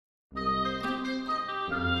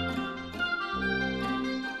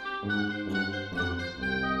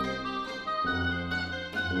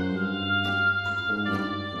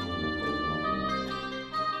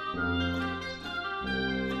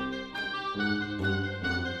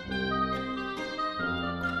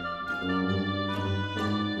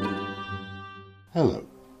Hello,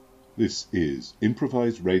 this is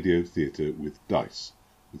Improvised Radio Theatre with Dice,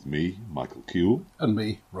 with me, Michael Kuehl. And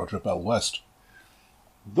me, Roger Bell West.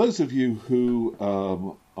 Those of you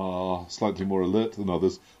who are slightly more alert than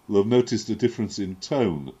others will have noticed a difference in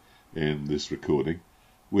tone in this recording,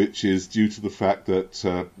 which is due to the fact that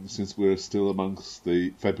since we're still amongst the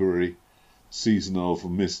February season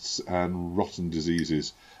of mists and rotten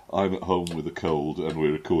diseases, I'm at home with a cold and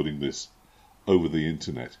we're recording this over the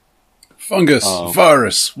internet. Fungus,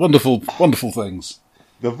 virus, wonderful, wonderful things.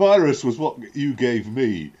 The virus was what you gave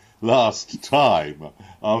me last time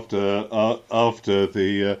after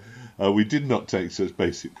the we did not take such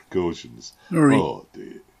basic precautions. Sorry. Oh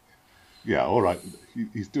dear. Yeah, all right.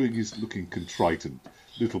 He's doing his looking contrite and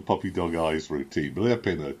little puppy dog eyes routine, but they're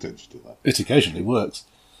paying no attention to that. It occasionally works.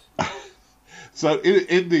 So,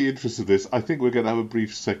 in the interest of this, I think we're going to have a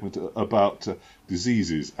brief segment about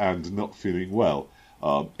diseases and not feeling well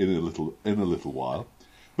in a little while.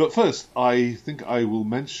 But first, I think I will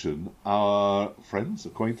mention our friends,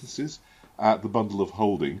 acquaintances at the Bundle of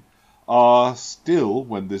Holding are still,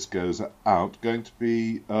 when this goes out, going to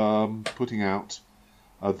be putting out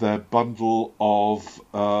their bundle of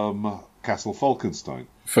Castle Falkenstein.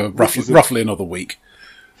 For roughly another week.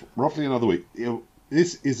 Roughly another week.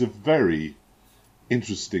 This is a very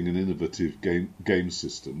interesting and innovative game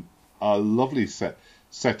system. A lovely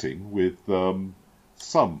setting with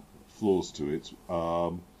some flaws to it,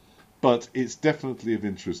 but it's definitely of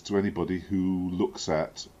interest to anybody who looks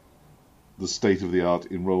at the state of the art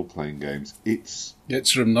in role-playing games. It's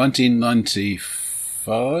from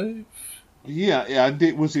 1995? Yeah, and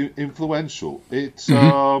it was influential. It's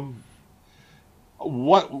one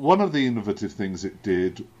of the innovative things it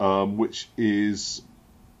did, which is,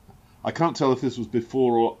 I can't tell if this was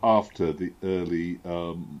before or after the early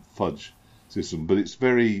Fudge system, but it's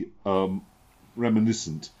very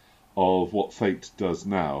reminiscent of what Fate does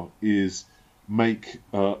now, is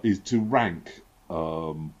to rank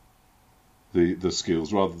the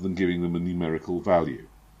skills rather than giving them a numerical value.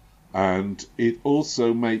 And it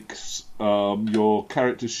also makes your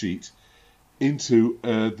character sheet into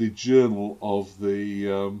the journal of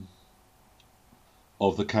the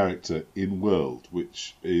character in world,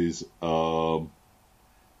 which is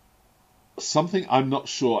something I'm not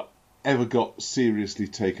sure ever got seriously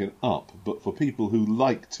taken up, but for people who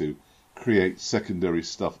like to create secondary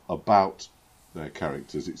stuff about their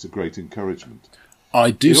characters, it's a great encouragement. I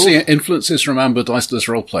do see influences from Amber Diceless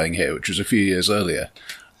Role-Playing here, which was a few years earlier,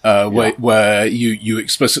 where you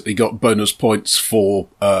explicitly got bonus points for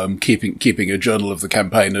keeping a journal of the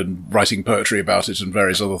campaign and writing poetry about it and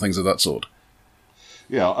various other things of that sort.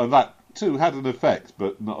 Yeah, and that too had an effect,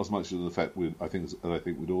 but not as much of an effect I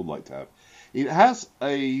think we'd all like to have. It has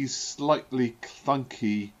a slightly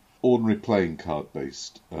clunky, ordinary playing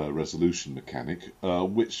card-based resolution mechanic,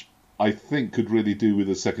 which I think could really do with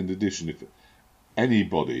a second edition if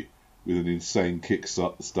anybody with an insane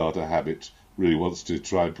Kickstarter habit really wants to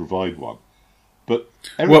try and provide one. But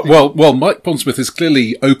well, Mike Pondsmith is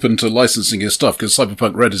clearly open to licensing his stuff because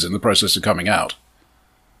Cyberpunk Red is in the process of coming out.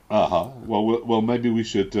 Well, maybe we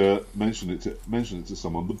should mention it to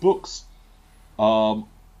someone. The books are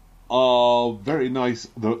very nice.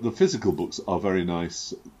 The physical books are very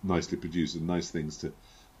nicely produced and nice things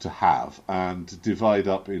to have, and to divide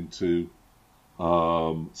up into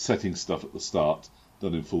setting stuff at the start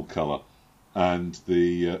done in full colour, and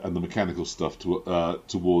the mechanical stuff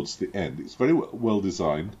towards the end. It's very well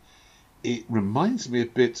designed. It reminds me a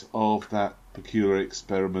bit of that peculiar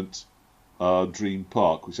experiment, Dream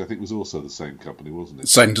Park, which I think was also the same company, wasn't it?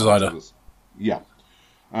 Same designer. Yeah.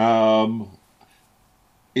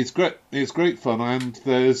 It's great. It's great fun, and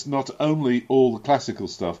there's not only all the classical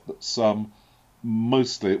stuff, but some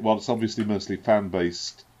it's obviously mostly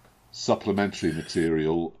fan-based supplementary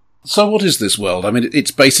material. So what is this world? I mean,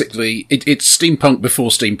 it's basically it's steampunk before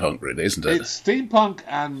steampunk, really, isn't it? It's steampunk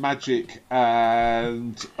and magic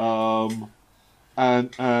and a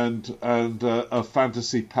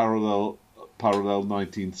fantasy parallel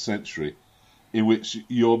 19th century, in which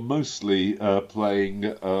you're mostly playing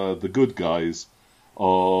the good guys,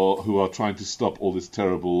 who are trying to stop all this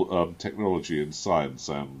terrible technology and science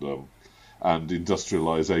and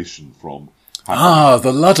industrialization from happening.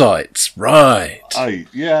 The Luddites, right?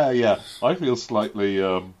 Yeah. I feel slightly.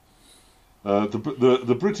 The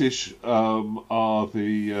British are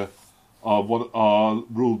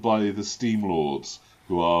ruled by the Steam Lords,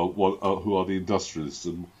 who are the industrialists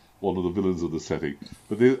and one of the villains of the setting.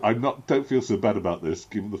 But don't feel so bad about this,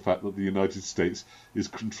 given the fact that the United States is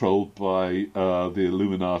controlled by the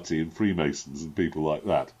Illuminati and Freemasons and people like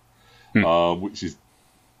that, which is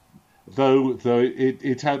though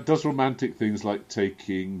does romantic things like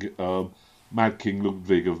taking Mad King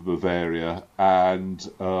Ludwig of Bavaria and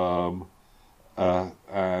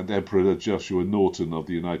Emperor Joshua Norton of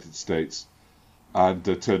the United States, and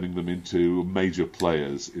turning them into major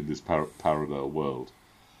players in this parallel world.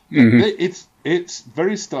 Mm-hmm. It's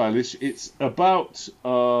very stylish. It's about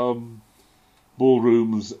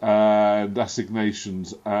ballrooms and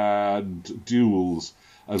assignations and duels.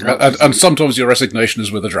 And sometimes your assignation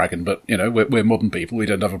is with a dragon, but we're modern people. We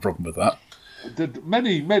don't have a problem with that.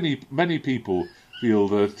 Many people feel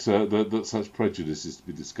that such prejudice is to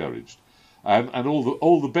be discouraged, and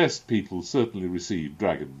all the best people certainly receive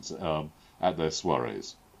dragons at their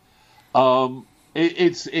soirees.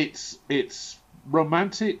 It's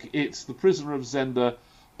romantic. It's The Prisoner of Zenda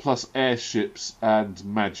plus airships and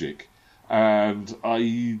magic, and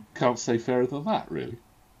I can't say fairer than that, really.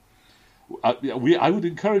 I would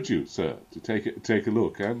encourage you, sir, to take a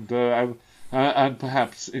look and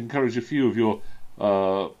perhaps encourage a few of your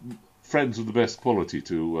friends of the best quality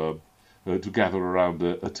to gather around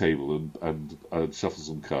a table and shuffle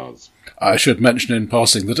some cards. I should mention in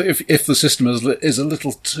passing that if the system is a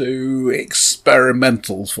little too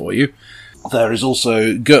experimental for you, there is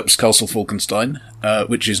also GURPS Castle Falkenstein,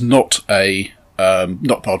 which is not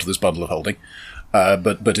part of this bundle of holding,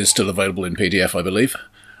 but is still available in PDF, I believe.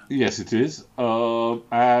 Yes, it is.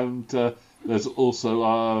 And there's also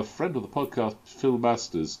a friend of the podcast, Phil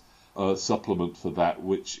Masters, supplement for that,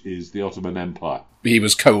 which is the Ottoman Empire. He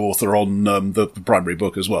was co-author on the primary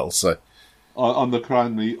book as well, so on the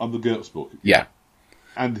GURPS book. Yeah,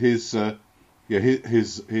 and his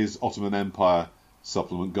Ottoman Empire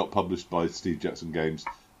supplement got published by Steve Jackson Games,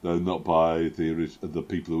 though not by the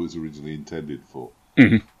people who it was originally intended for.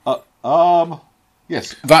 Mm-hmm.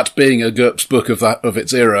 Yes, that being a GURPS book of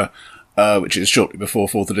its era, which is shortly before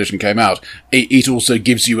 4th edition came out, it also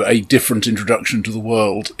gives you a different introduction to the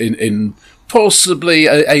world in possibly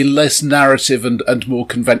a less narrative and more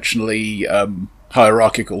conventionally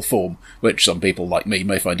hierarchical form, which some people like me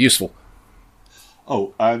may find useful.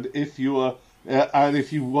 Oh, and if you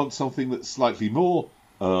want something that's slightly more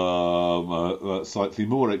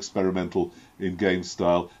experimental in game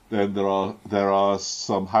style, then there are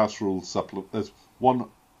some house rules supplement. There's one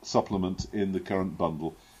supplement in the current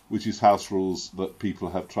bundle, which is house rules that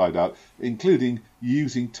people have tried out, including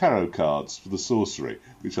using tarot cards for the sorcery,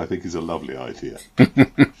 which I think is a lovely idea.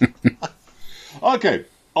 Okay,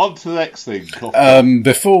 on to the next thing.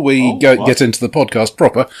 Before we get into the podcast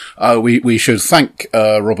proper, we should thank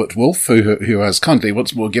Robert Wolfe, who has kindly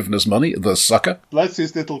once more given us money, the sucker. Bless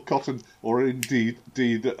his little cotton, or indeed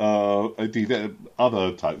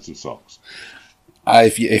other types of socks.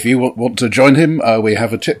 If you want to join him, we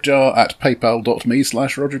have a tip jar at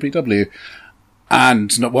paypal.me/RogerPW.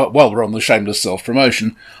 And while we're on the shameless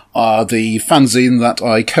self-promotion, the fanzine that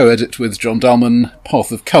I co-edit with John Dalman,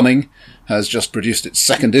 Path of Cunning, has just produced its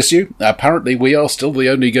second issue. Apparently we are still the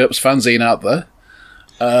only GURPS fanzine out there,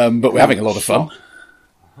 but we're having a lot of fun.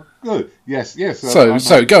 Good, yes.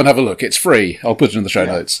 So go and have a look. It's free. I'll put it in the show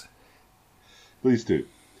notes. Please do.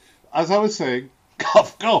 As I was saying,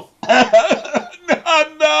 cough. No!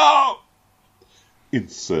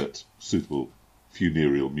 Insert suitable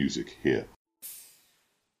funereal music here.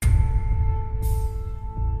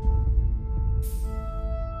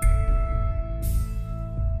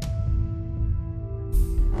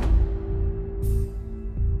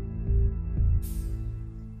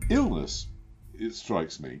 Illness, it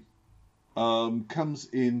strikes me, comes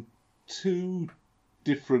in two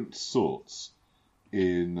different sorts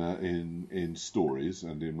in stories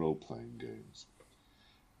and in role-playing games.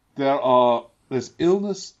 There's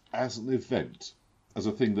illness as an event, as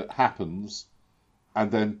a thing that happens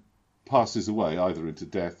and then passes away either into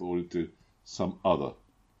death or into some other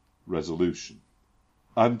resolution.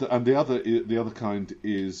 And the other kind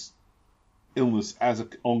is illness as an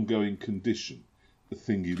ongoing condition, a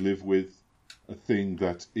thing you live with, a thing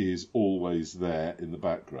that is always there in the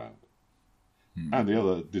background. And the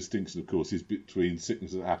other distinction, of course, is between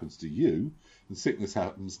sickness that happens to you and sickness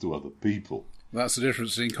happens to other people. That's the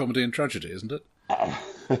difference between comedy and tragedy, isn't it?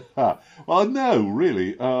 Well, no,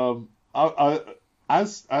 really.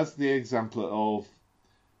 As the example of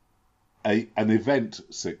an event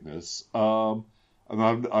sickness, and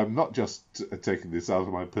I'm not just taking this out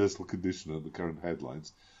of my personal condition and the current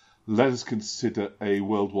headlines. Let us consider a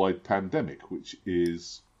worldwide pandemic, which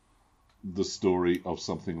is the story of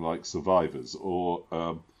something like Survivors, or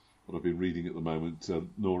what I've been reading at the moment,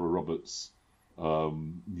 Nora Roberts'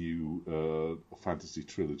 new fantasy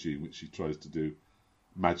trilogy, in which she tries to do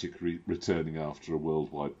magic returning after a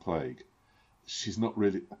worldwide plague. She's not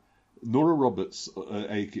really... Nora Roberts,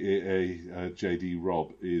 aka J.D.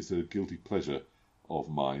 Robb, is a guilty pleasure of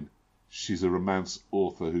mine. She's a romance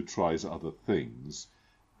author who tries other things,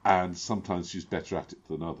 and sometimes she's better at it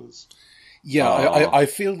than others. Yeah, I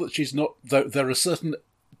feel that she's not. There are certain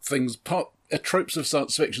things, tropes of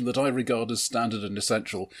science fiction that I regard as standard and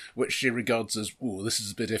essential, which she regards as, "Ooh, this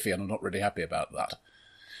is a bit iffy, and I'm not really happy about that."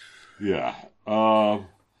 Yeah,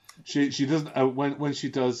 she doesn't. When she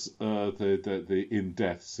does the In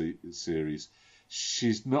Death series,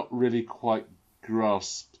 she's not really quite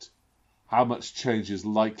grasped how much change is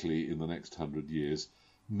likely in the next 100 years,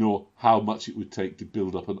 nor how much it would take to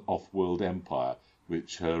build up an off-world empire,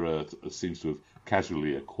 which her Earth seems to have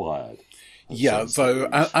casually acquired. Yeah, though,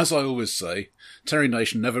 as I always say, Terry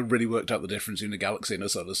Nation never really worked out the difference in a galaxy and a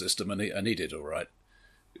solar system, and he did all right.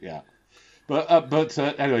 Yeah, but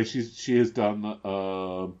anyway, she has done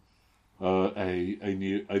a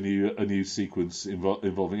new sequence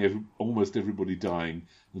involving almost everybody dying,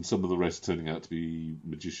 and some of the rest turning out to be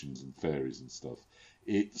magicians and fairies and stuff.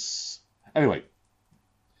 Anyway.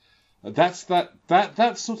 That's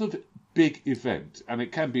that sort of big event, and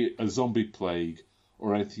it can be a zombie plague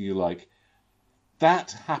or anything you like.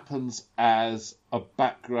 That happens as a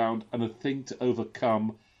background and a thing to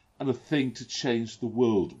overcome and a thing to change the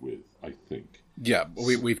world with, I think. Yeah,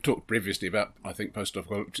 we've talked previously about, I think,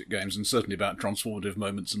 post-apocalyptic games, and certainly about transformative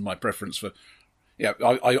moments and my preference for... Yeah,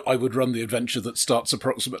 I would run the adventure that starts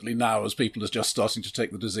approximately now as people are just starting to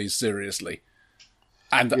take the disease seriously.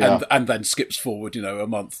 And then skips forward, a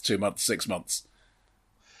month, 2 months, 6 months.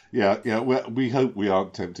 Yeah. We hope we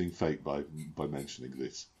aren't tempting fate by mentioning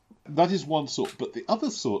this. That is one sort, but the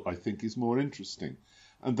other sort, I think, is more interesting.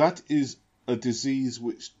 And that is a disease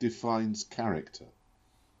which defines character,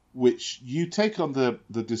 which you take on the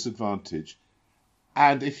disadvantage,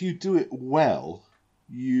 and if you do it well,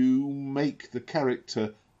 you make the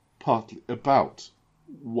character partly about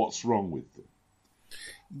what's wrong with them.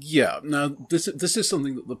 Yeah, now this is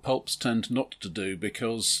something that the pulps tend not to do,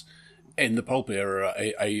 because in the pulp era,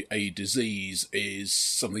 a disease is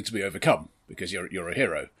something to be overcome because you're a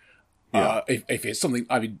hero. Yeah. If it's something,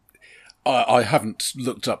 I mean, I haven't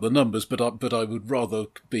looked up the numbers, but I would rather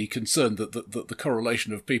be concerned that the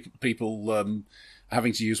correlation of people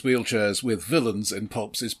having to use wheelchairs with villains in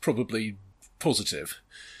pulps is probably positive.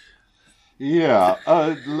 Yeah.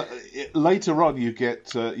 Later on, you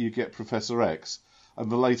get Professor X. And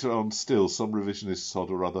then later on still, some revisionist sod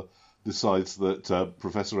or other decides that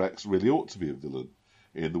Professor X really ought to be a villain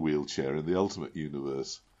in the wheelchair in the Ultimate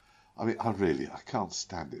Universe. I mean, I can't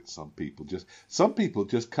stand it. Some people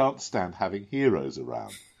just can't stand having heroes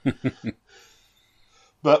around.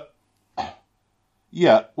 But,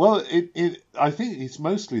 yeah, well, I think it's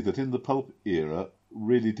mostly that in the pulp era,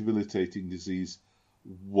 really debilitating disease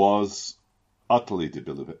was utterly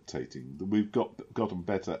debilitating. We've gotten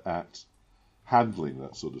better at handling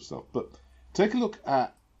that sort of stuff. But take a look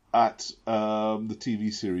at the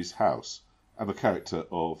TV series House and the character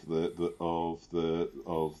of the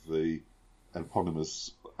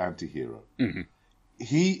eponymous anti-hero. Mm-hmm.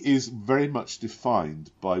 He is very much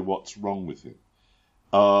defined by what's wrong with him,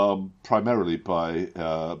 primarily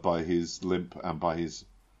by his limp and by his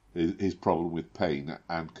problem with pain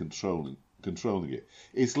and controlling it.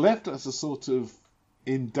 It's left as a sort of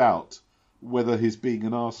in doubt whether his being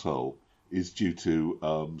an arsehole is due to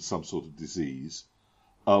some sort of disease.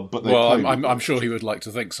 But I'm sure he would like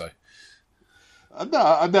to think so. No,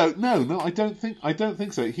 I don't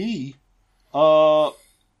think so. He now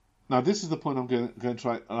this is the point I'm going to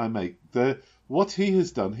try and make. What he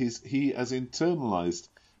has done, he has internalized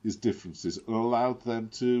his differences and allowed them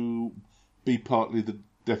to be partly the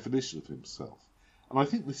definition of himself. And I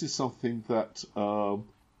think this is something that all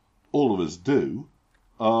of us do.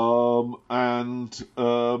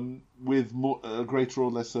 With greater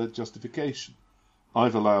or lesser justification.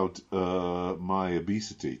 I've allowed my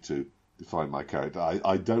obesity to define my character.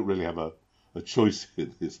 I don't really have a choice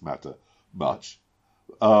in this matter much,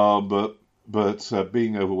 but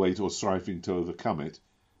being overweight or striving to overcome it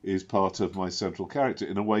is part of my central character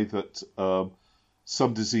in a way that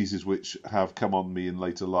some diseases which have come on me in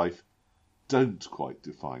later life don't quite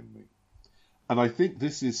define me. And I think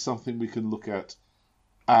this is something we can look at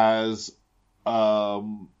as a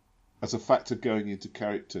factor going into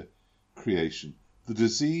character creation. The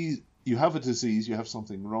disease, you have a disease, you have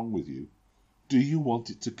something wrong with you. Do you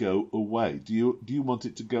want it to go away? Do you want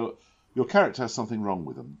it to go? Your character has something wrong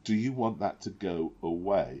with them. Do you want that to go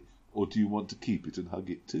away, or do you want to keep it and hug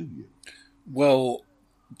it to you? Well,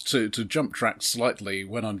 to jump track slightly,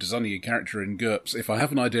 when I'm designing a character in GURPS, if I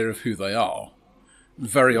have an idea of who they are,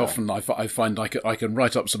 very often I find I can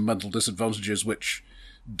write up some mental disadvantages which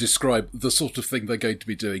describe the sort of thing they're going to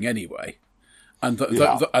be doing anyway. And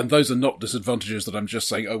and those are not disadvantages that I'm just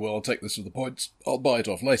saying, oh, well, I'll take this for the points, I'll buy it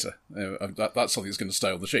off later. That's something that's going to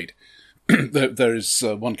stay on the sheet. There is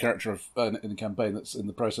one character in the campaign that's in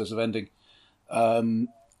the process of ending,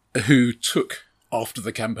 who took, after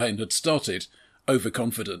the campaign had started,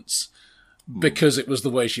 overconfidence because it was the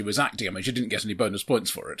way she was acting. I mean, she didn't get any bonus points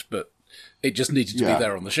for it, but it just needed to be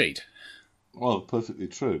there on the sheet. Well, perfectly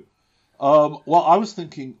true. Well, I was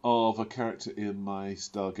thinking of a character in my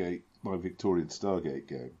Victorian Stargate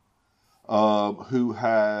game, who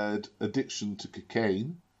had addiction to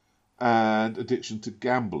cocaine and addiction to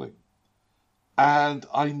gambling. And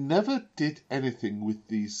I never did anything with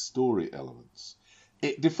these story elements.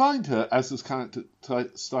 It defined her as this character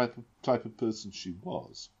type of person she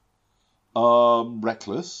was.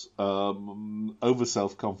 Reckless, over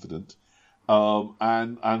self-confident,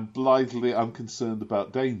 and blithely unconcerned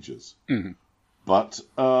about dangers. Mm-hmm. But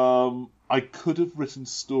I could have written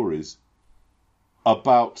stories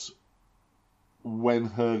about when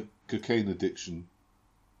her cocaine addiction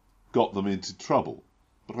got them into trouble,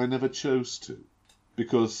 but I never chose to,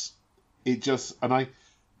 because I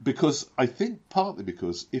think partly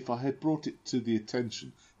because if I had brought it to the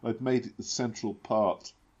attention, I'd made it the central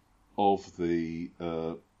part of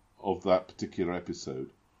that particular episode,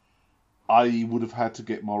 I would have had to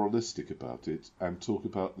get moralistic about it and talk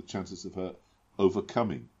about the chances of her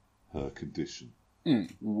overcoming her condition,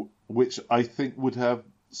 which I think would have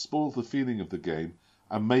spoiled the feeling of the game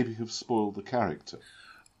and maybe have spoiled the character.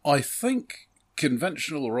 I think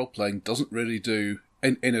conventional role-playing doesn't really do,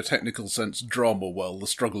 in a technical sense, drama well, the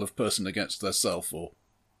struggle of person against their self or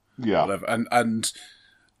whatever. And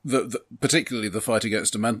particularly the fight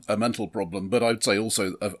against a mental problem, but I'd say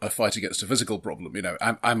also a fight against a physical problem. You know,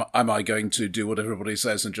 am I going to do what everybody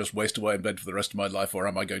says and just waste away in bed for the rest of my life, or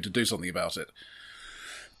am I going to do something about it?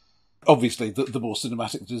 Obviously, the more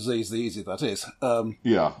cinematic disease, the easier that is.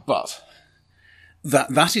 But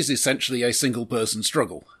that is essentially a single-person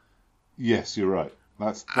struggle. Yes, you're right.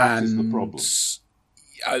 That is the problem.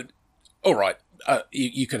 All right.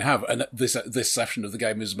 You can have this session of the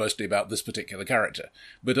game is mostly about this particular character,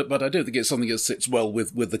 but I don't think it's something that sits well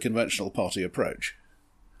with the conventional party approach.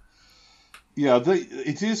 Yeah,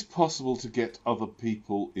 it is possible to get other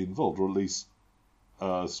people involved, or at least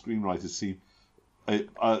screenwriters seem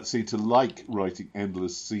to like writing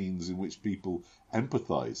endless scenes in which people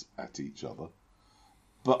empathise at each other.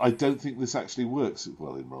 But I don't think this actually works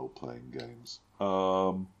well in role-playing games.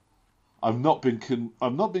 I've not been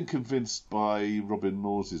convinced by Robin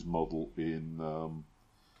Laws's model in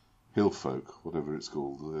Hillfolk, whatever it's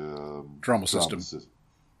called, Drama System,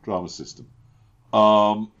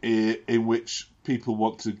 in which people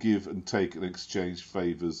want to give and take and exchange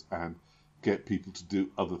favours and get people to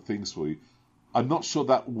do other things for you. I'm not sure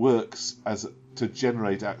that works to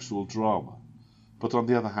generate actual drama. But on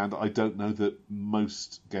the other hand, I don't know that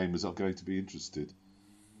most gamers are going to be interested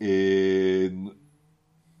in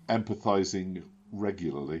empathising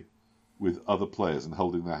regularly with other players and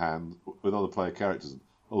holding their hand, with other player characters and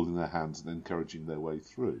holding their hands and encouraging their way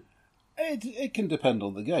through. It can depend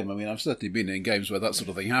on the game. I mean, I've certainly been in games where that sort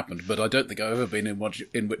of thing happened, but I don't think I've ever been in which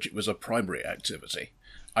it was a primary activity.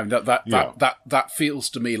 I mean, that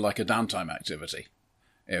feels to me like a downtime activity.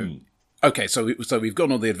 You know, okay, so we've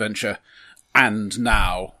gone on the adventure, and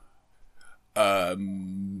now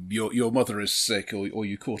your mother is sick, or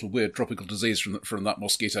you caught a weird tropical disease from that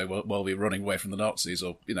mosquito while we were running away from the Nazis,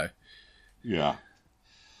 or you know. Yeah,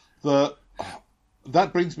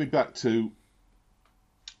 that brings me back to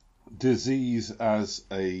disease as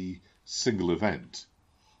a single event,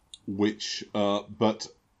 which but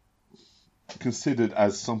considered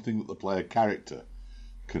as something that the player character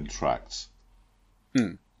contracts.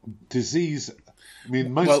 Disease. I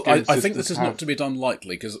mean, most games I think this is not to be done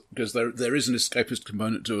lightly, because there is an escapist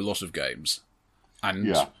component to a lot of games,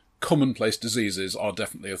 and commonplace diseases are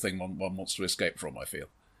definitely a thing one wants to escape from, I feel.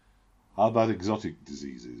 How about exotic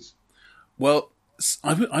diseases? Well,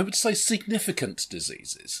 I would say significant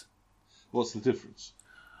diseases. What's the difference?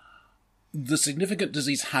 The significant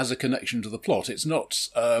disease has a connection to the plot. It's not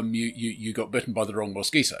you got bitten by the wrong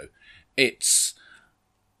mosquito. It's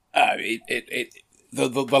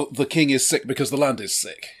the king is sick because the land is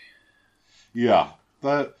sick. Yeah,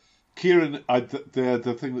 Kieran.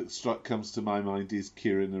 The thing that comes to my mind is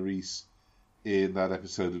Kieran Reese in that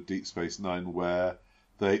episode of Deep Space Nine where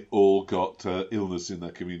they all got illness in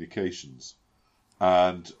their communications,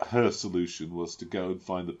 and her solution was to go and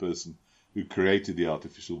find the person who created the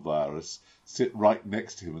artificial virus, sit right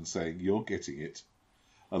next to him and saying, "You're getting it,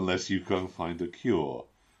 unless you go and find a cure,"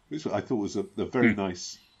 which I thought was a very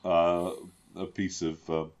nice piece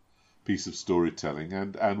of storytelling,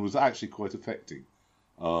 and was actually quite affecting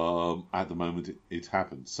at the moment it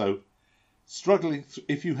happened. So, struggling,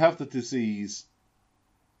 if you have the disease,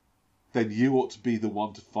 then you ought to be the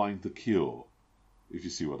one to find the cure, if you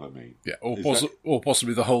see what I mean. Yeah, or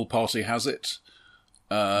possibly the whole party has it.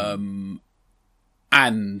 And,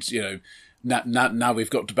 now we've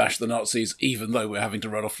got to bash the Nazis, even though we're having to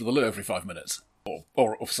run off to the loo every 5 minutes,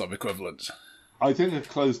 or some equivalent. I think a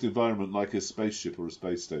closed environment like a spaceship or a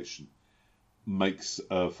space station makes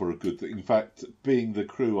for a good thing. In fact, being the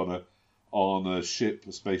crew on a ship,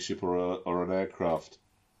 a spaceship, or an aircraft,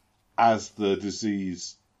 as the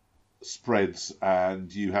disease spreads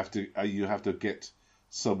and you have to get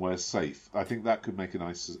somewhere safe, I think that could make a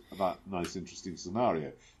nice, interesting scenario.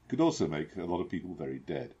 It could also make a lot of people very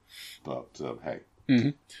dead. But hey,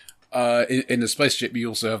 in a spaceship, you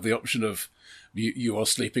also have the option of you are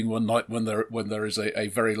sleeping one night when there is a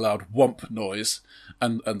very loud whomp noise,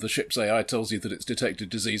 and the ship's AI tells you that it's detected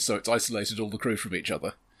disease, so it's isolated all the crew from each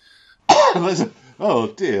other.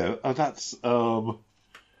 Oh dear, that's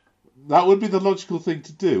that would be the logical thing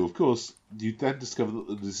to do. Of course, you then discover that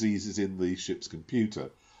the disease is in the ship's computer,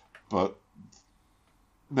 but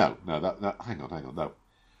no, hang on, no.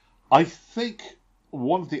 I think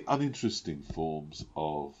one of the uninteresting forms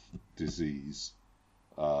of disease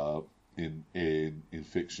in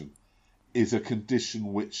fiction is a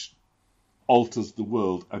condition which alters the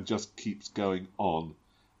world and just keeps going on,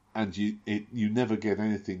 and you never get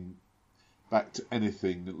anything back to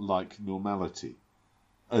anything like normality.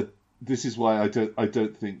 This is why I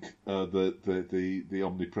don't think the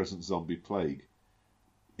omnipresent zombie plague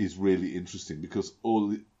is really interesting, because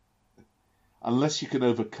unless you can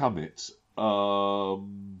overcome it, a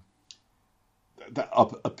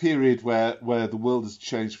period where the world has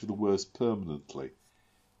changed for the worse permanently,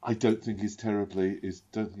 I don't think is terribly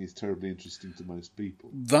interesting to most people.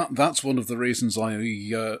 That's one of the reasons I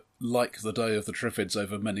like the Day of the Triffids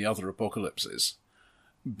over many other apocalypses,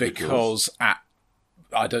 because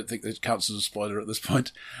I don't think it counts as a spoiler at this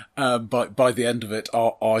point. By the end of it,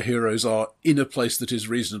 our heroes are in a place that is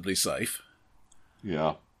reasonably safe.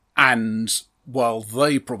 Yeah. And while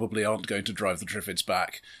they probably aren't going to drive the Triffids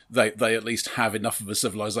back, they at least have enough of a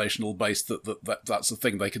civilizational base that's a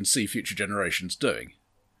thing they can see future generations doing.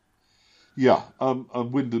 Yeah, and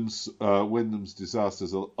Wyndham's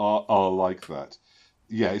disasters are like that.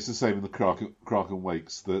 Yeah, it's the same in the Kraken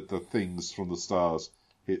Wakes. The things from the stars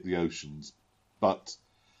hit the oceans. But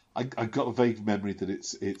I got a vague memory that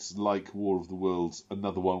it's like War of the Worlds,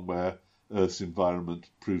 another one where Earth's environment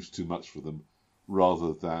proves too much for them,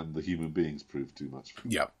 rather than the human beings prove too much for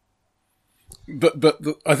them. Yeah. But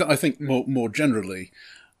I think more generally,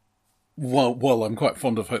 while I'm quite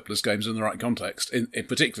fond of hopeless games in the right context, in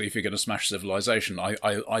particularly if you're going to smash civilization,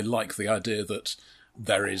 I like the idea that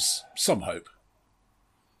there is some hope.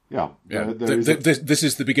 Yeah. This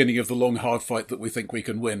is the beginning of the long, hard fight that we think we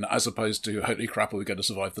can win, as opposed to, holy crap, are we going to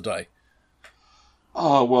survive the day?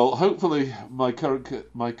 Well, hopefully my current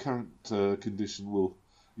condition will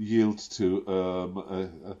yield to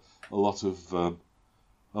a lot of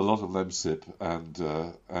Lemsip and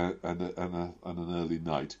an early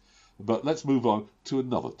night. But let's move on to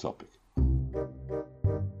another topic.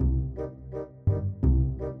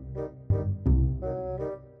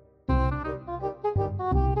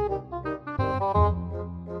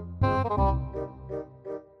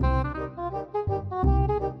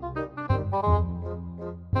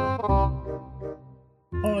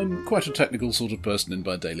 I'm quite a technical sort of person in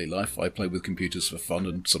my daily life. I play with computers for fun,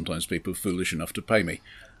 and sometimes people are foolish enough to pay me.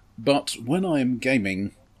 But when I'm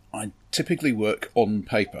gaming, I typically work on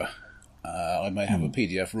paper. I may have a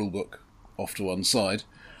PDF rulebook off to one side,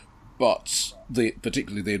 but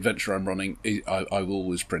particularly the adventure I'm running, I will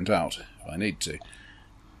always print out if I need to.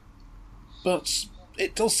 But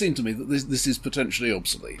it does seem to me that this is potentially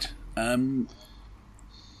obsolete.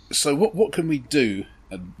 So what can we do,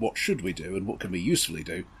 and what should we do, and what can we usefully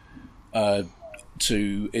do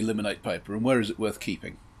to eliminate paper, and where is it worth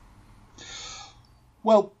keeping?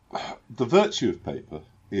 Well, the virtue of paper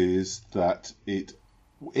is that it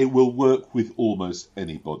will work with almost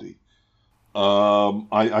anybody.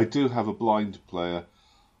 I do have a blind player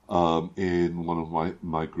in one of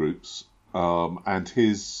my groups, and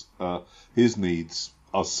his needs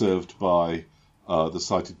are served by the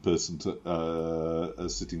sighted person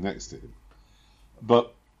sitting next to him.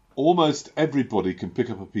 But almost everybody can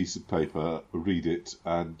pick up a piece of paper, read it,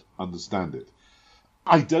 and understand it.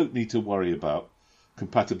 I don't need to worry about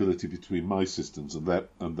compatibility between my systems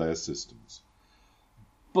and their systems.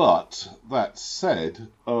 But that said,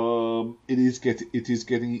 it is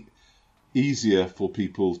getting easier for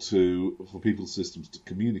people's systems to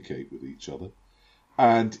communicate with each other,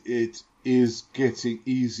 and it is getting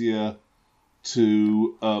easier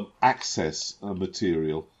to access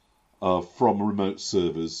material from remote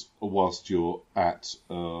servers whilst you're at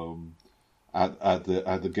the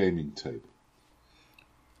gaming table.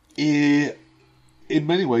 In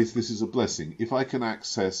many ways, this is a blessing. If I can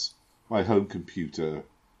access my home computer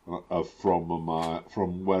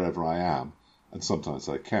from wherever I am, and sometimes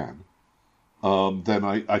I can, then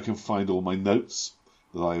I can find all my notes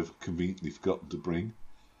that I've conveniently forgotten to bring.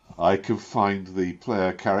 I can find the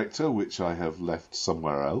player character, which I have left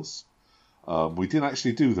somewhere else. We didn't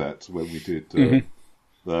actually do that when we did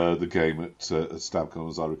the game at Stabcon,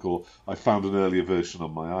 as I recall. I found an earlier version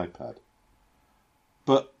on my iPad.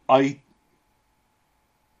 But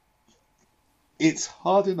it's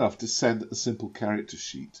hard enough to send a simple character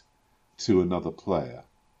sheet to another player,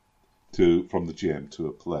 from the GM to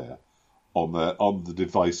a player, on the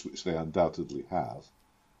device which they undoubtedly have.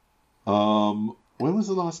 When was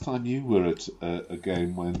the last time you were at a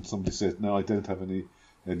game when somebody said, "No, I don't have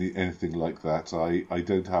anything like that. I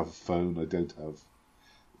don't have a phone. I don't have..."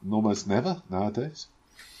 Almost never nowadays.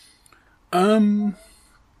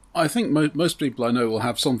 I think most people I know will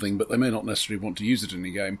have something, but they may not necessarily want to use it in a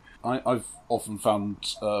game. I've often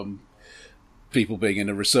found people being in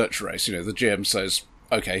a research race. You know, the GM says,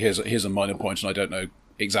 "Okay, here's a minor point, and I don't know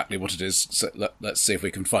exactly what it is. So let's see if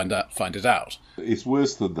we can find it out." It's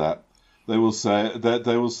worse than that. They will say the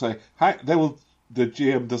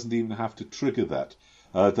GM doesn't even have to trigger that.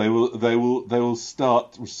 They will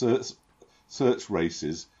start search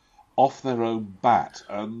races off their own bat,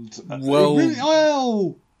 and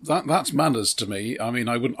that's manners to me. I mean,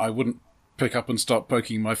 I wouldn't pick up and start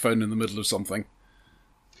poking my phone in the middle of something.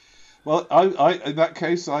 Well, I in that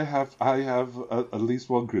case, I have at least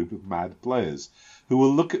one group of mad players who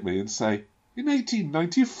will look at me and say, "In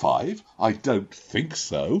 1895, I don't think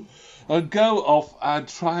so," and go off and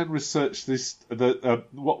try and research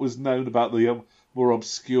what was known about the more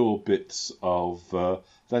obscure bits of,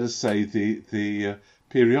 let us say, the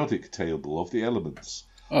periodic table of the elements.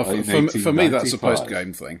 For me, that's a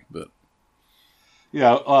post-game thing, but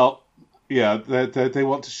yeah, well, yeah, they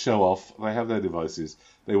want to show off. They have their devices.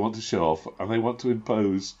 They want to show off, and they want to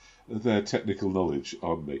impose their technical knowledge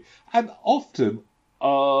on me. And often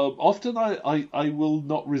I will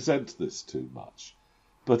not resent this too much,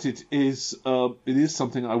 but it is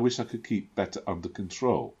something I wish I could keep better under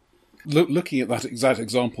control. Looking at that exact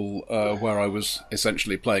example where I was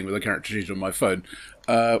essentially playing with a character sheet on my phone,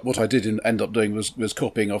 what I did end up doing was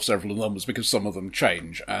copying off several numbers because some of them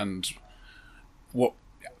change. And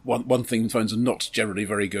one thing phones are not generally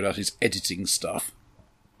very good at is editing stuff.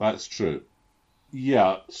 That's true.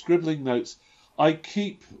 Yeah, scribbling notes. I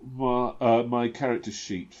keep my character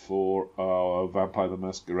sheet for our Vampire the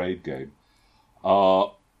Masquerade game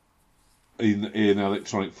in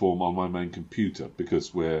electronic form on my main computer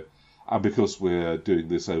because we're doing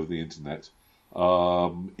this over the internet.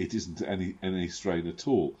 It isn't any strain at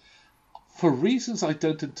all. For reasons I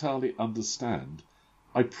don't entirely understand,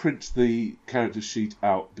 I print the character sheet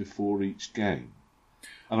out before each game.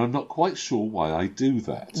 And I'm not quite sure why I do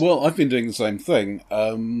that. Well, I've been doing the same thing.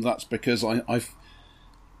 That's because I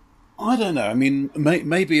don't know. I mean,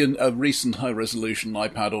 maybe a recent high-resolution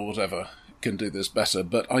iPad or whatever can do this better,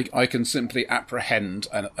 but I can simply apprehend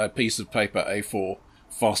a piece of paper A4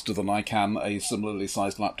 faster than I can a similarly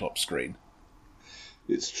sized laptop screen.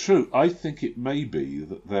 It's true. I think it may be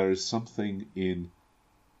that there is something in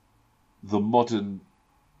the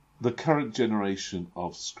current generation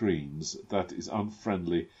of screens that is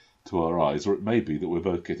unfriendly to our eyes, or it may be that we're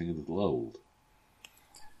both getting a little old.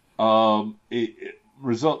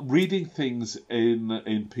 Reading things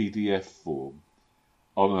in PDF form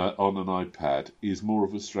on an iPad is more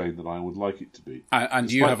of a strain than I would like it to be.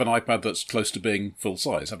 And you have an iPad that's close to being full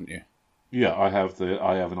size, haven't you? Yeah, I have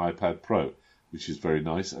an iPad Pro, which is very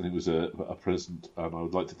nice, and it was a present, and I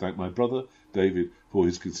would like to thank my brother David for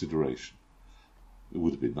his consideration. It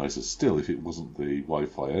would have been nicer still if it wasn't the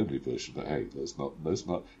Wi-Fi only version, but hey, let's not.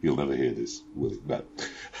 He'll never hear this, will he? No.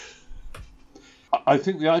 I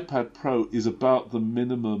think the iPad Pro is about the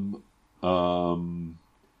minimum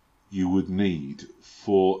you would need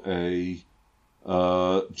for a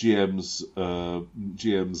GM's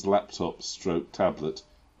laptop stroke tablet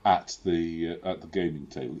at the gaming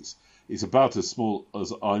table. It's about as small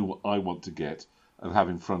as I want to get and have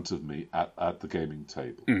in front of me at the gaming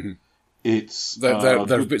table. Mm-hmm.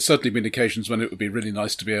 There have certainly been occasions when it would be really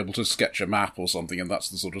nice to be able to sketch a map or something, and that's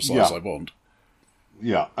the sort of size I want.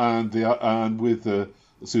 Yeah, and with a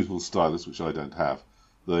suitable stylus, which I don't have,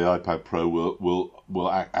 the iPad Pro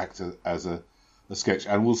will act as a sketch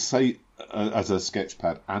and will say as a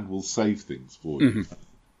sketchpad and will save things for you. Mm-hmm.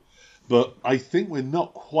 But I think we're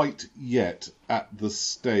not quite yet at the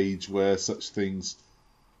stage where such things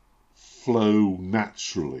flow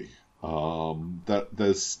naturally. That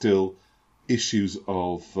there's still issues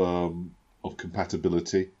of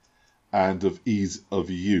compatibility and of ease of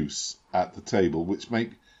use at the table, which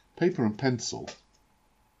make paper and pencil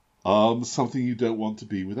something you don't want to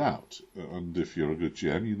be without. And if you're a good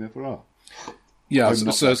GM, you never are. Yeah,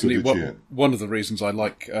 certainly. One of the reasons I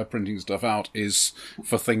like printing stuff out is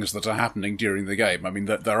for things that are happening during the game. I mean,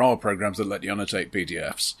 there are programs that let you annotate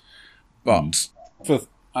PDFs, but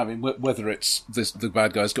whether it's the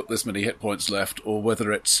bad guy's got this many hit points left, or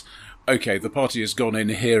whether it's okay, the party has gone in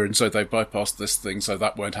here and so they've bypassed this thing, so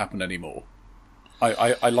that won't happen anymore.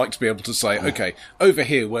 I like to be able to say, okay, over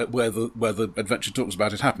here where the adventure talks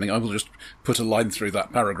about it happening, I will just put a line through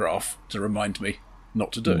that paragraph to remind me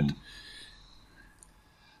not to do it.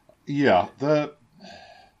 Yeah,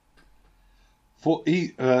 for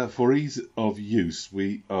ease of use,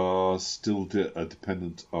 we are still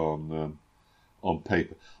dependent on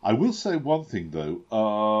paper. I will say one thing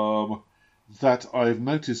though, that I've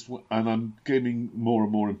noticed, and I'm gaming more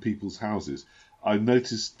and more in people's houses. I've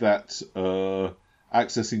noticed that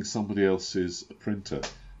accessing somebody else's printer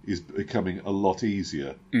is becoming a lot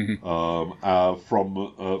easier from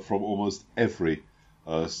almost every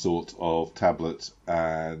sort of tablet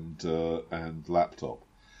and laptop.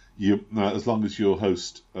 As long as your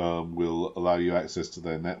host will allow you access to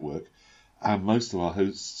their network, and most of our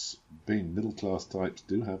hosts, being middle class types,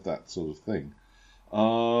 do have that sort of thing.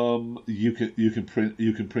 You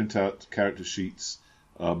can print out character sheets,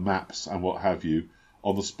 maps, and what have you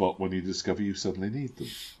on the spot when you discover you suddenly need them,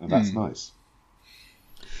 and that's nice.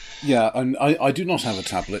 Yeah, and I do not have a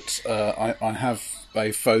tablet. I have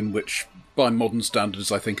a phone which, by modern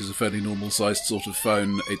standards, I think is a fairly normal-sized sort of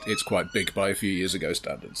phone. It's quite big by a few years ago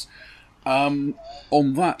standards. On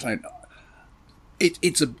that,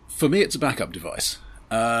 for me, it's a backup device.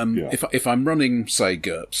 If I'm running, say,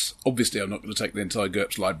 GURPS, obviously I'm not going to take the entire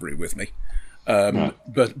GURPS library with me. No.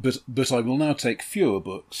 But I will now take fewer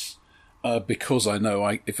books because I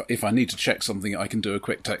know if I need to check something, I can do a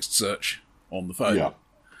quick text search on the phone. Yeah.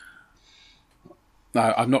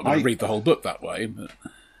 Now, I'm not going to read the whole book that way,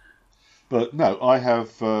 but no, I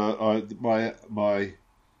have my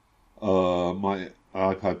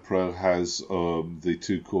iPad Pro has the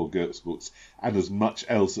 2 core GURPS books and as much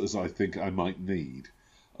else as I think I might need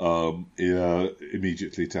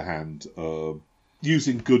immediately to hand.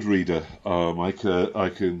 Using Goodreader, I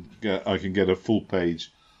can get a full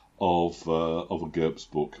page of a GURPS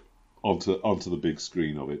book onto the big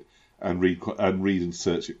screen of it and read and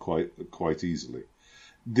search it quite easily.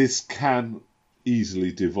 This can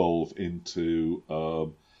easily devolve into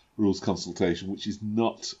rules consultation, which is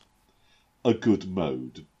not a good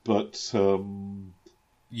mode, but that's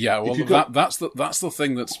the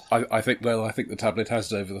thing that's I think the tablet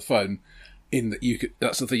has it over the phone, in that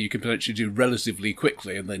that's the thing you can potentially do relatively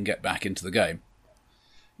quickly and then get back into the game.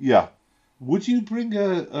 Yeah, would you bring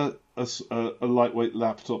a lightweight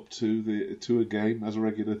laptop to a game as a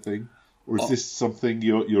regular thing, or is this something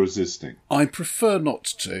you're resisting? I prefer not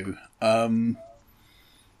to.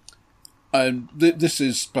 And this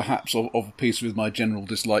is perhaps of a piece with my general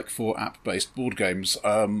dislike for app-based board games.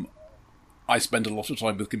 I spend a lot of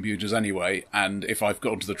time with computers anyway, and if I've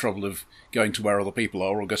got to the trouble of going to where other people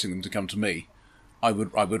are or getting them to come to me, I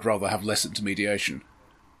would rather have less intermediation.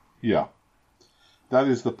 Yeah, that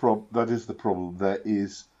is the problem. There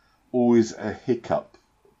is always a hiccup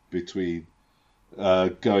between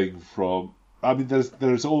going from. I mean,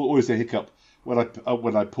 there's always a hiccup when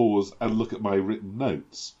I pause and look at my written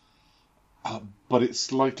notes. But it's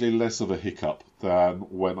slightly less of a hiccup than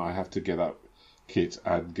when I have to get out kit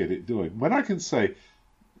and get it doing. When I can say,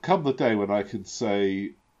 come the day when I can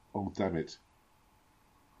say, oh damn it,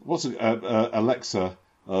 what's Alexa,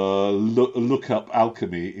 look up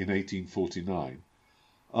alchemy in 1849.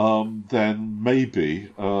 Then maybe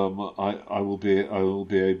I will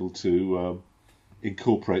be able to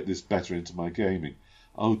incorporate this better into my gaming.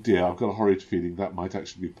 Oh dear, I've got a horrid feeling that might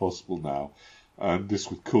actually be possible now. And this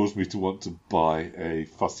would cause me to want to buy a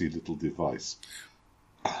fussy little device.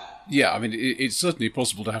 Yeah, I mean, it's certainly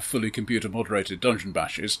possible to have fully computer-moderated dungeon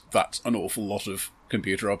bashes. That's an awful lot of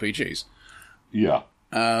computer RPGs. Yeah.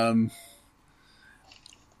 As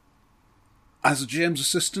a GM's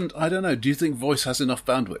assistant, I don't know. Do you think voice has enough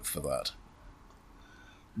bandwidth for that?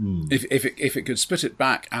 If it could spit it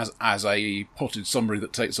back as a potted summary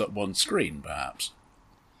that takes up one screen, perhaps.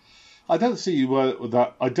 I don't see you with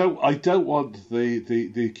that. I don't want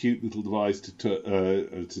the cute little device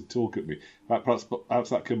to talk at me. Perhaps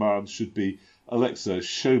that command should be, Alexa,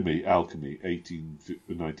 show me Alchemy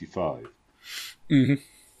 1895. Mm-hmm.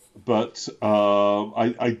 But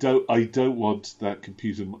I don't want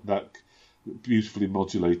that beautifully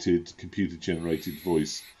modulated computer generated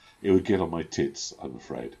voice. It would get on my tits, I'm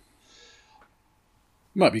afraid.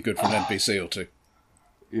 Might be good for an NPC or two.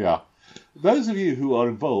 Yeah. Those of you who are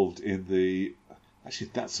involved in the... Actually,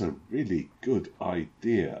 that's a really good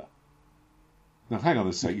idea. Now, hang on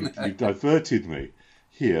a sec. You've diverted me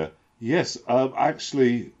here. Yes,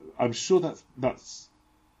 actually, I'm sure that's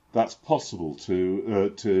possible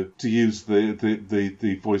to use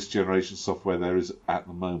the voice generation software there is at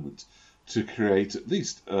the moment to create at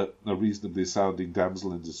least a reasonably sounding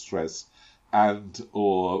damsel in distress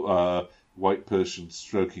or white Persian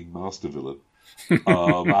stroking master villain.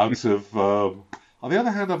 Out of on the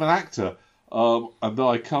other hand, I'm an actor, and though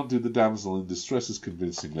I can't do the damsel in distress as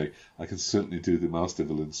convincingly, I can certainly do the master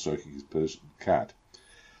villain stroking his Persian cat.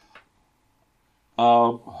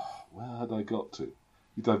 Where had I got to?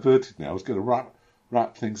 You diverted me. I was going to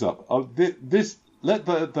wrap things up. I know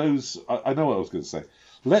what I was going to say.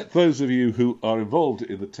 Let those of you who are involved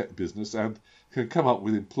in the tech business and can come up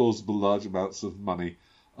with implausible large amounts of money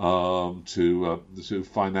to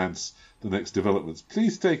finance the next developments,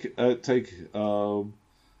 please take note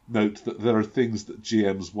that there are things that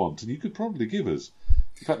GMs want, and you could probably give us.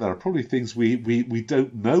 In fact, there are probably things we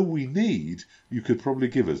don't know we need. You could probably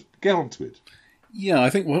give us. Get onto it. Yeah,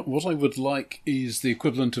 I think what I would like is the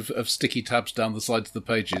equivalent of sticky tabs down the sides of the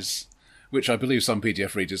pages, which I believe some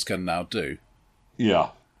PDF readers can now do. Yeah,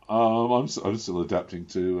 I'm still adapting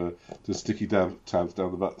to sticky tabs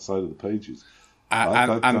down the back side of the pages.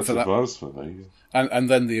 That's advice for me. And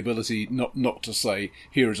then the ability not to say,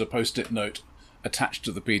 here is a post-it note attached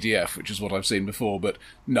to the PDF, which is what I've seen before, but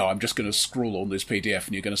no, I'm just going to scroll on this PDF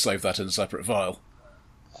and you're going to save that in a separate file.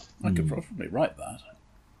 I could probably write that.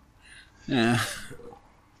 Yeah.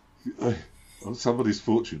 Somebody's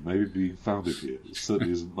fortune may be being founded here. It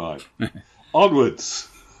certainly isn't mine. Onwards!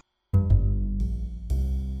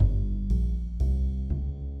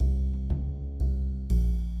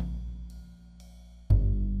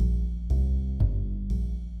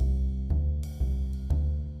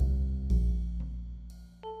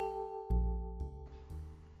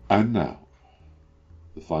 And now,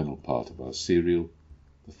 the final part of our serial,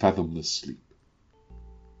 The Fathomless Sleep.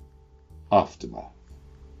 Aftermath.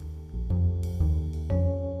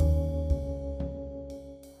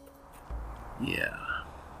 Yeah.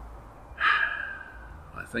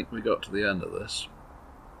 I think we got to the end of this.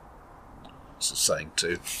 It's a saying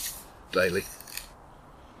too. Daily.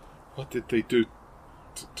 What did they do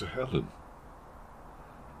to Helen?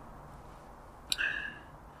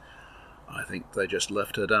 I think they just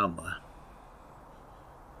left her down there.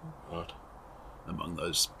 What? Among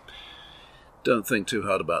those... Don't think too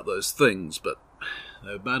hard about those things, but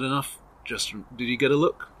they're bad enough. Did you get a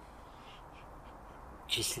look?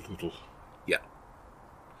 Just a little. Yeah.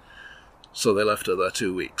 So they left her there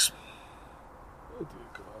 2 weeks. Oh dear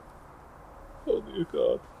God. Oh dear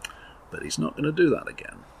God. But he's not going to do that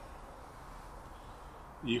again.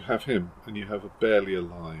 You have him, and you have a barely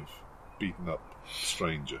alive, beaten up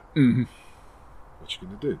stranger. Mm-hmm. What you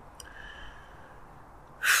going to do?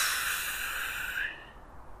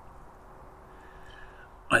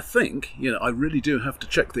 I think, I really do have to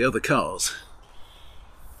check the other cars.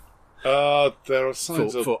 There are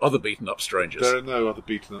signs for other beaten-up strangers. There are no other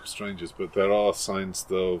beaten-up strangers, but there are signs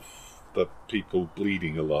of that people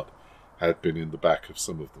bleeding a lot had been in the back of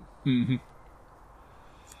some of them. Mm-hmm.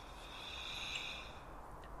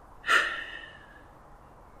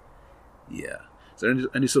 Yeah. Is there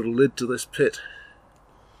any sort of lid to this pit?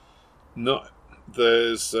 No.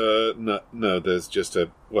 There's no. There's just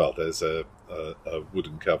there's a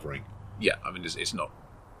wooden covering. Yeah, I mean it's not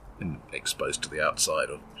exposed to the outside,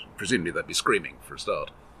 or presumably they'd be screaming for a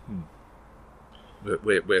start.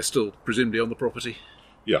 We're still presumably on the property.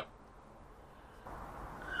 Yeah.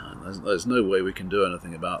 And there's no way we can do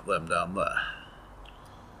anything about them down there.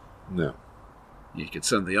 No. You could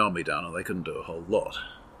send the army down, and they couldn't do a whole lot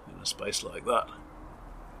in a space like that.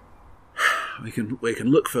 We can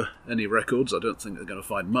look for any records. I don't think they're going to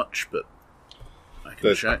find much, but I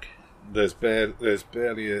can check. There's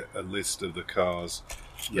barely a list of the cars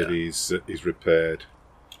that he's repaired.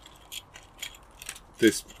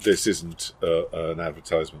 This isn't an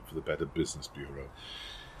advertisement for the Better Business Bureau.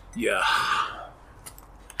 Yeah.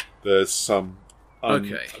 There's some.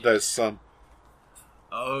 There's some.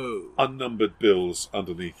 Unnumbered bills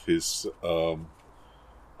underneath his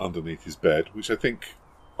bed, which I think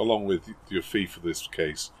along with your fee for this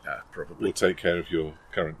case, probably will take care of your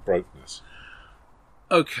current brokenness.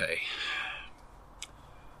 Okay.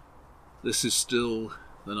 This is still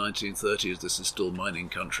the 1930s. This is still mining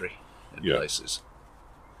country in places.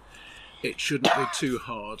 It shouldn't be too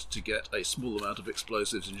hard to get a small amount of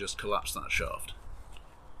explosives and just collapse that shaft.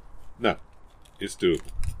 No, it's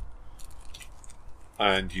doable.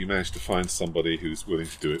 And you managed to find somebody who's willing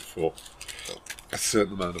to do it for a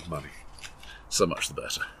certain amount of money. So much the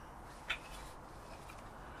better.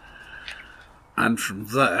 And from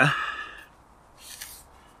there,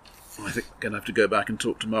 I think I'm going to have to go back and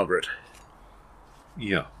talk to Margaret.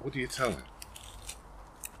 Yeah, what do you tell her?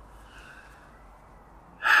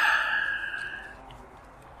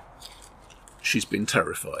 She's been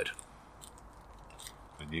terrified.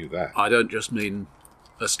 I knew that. I don't just mean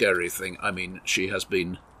a scary thing. I mean, she has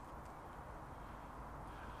been...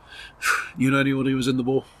 You know anyone who was in the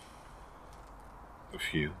war? A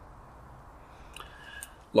few.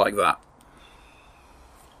 Like that.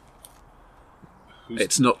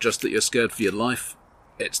 It's not just that you're scared for your life,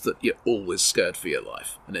 it's that you're always scared for your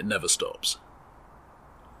life, and it never stops.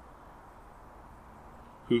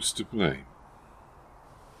 Who's to blame?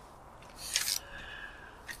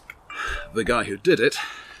 The guy who did it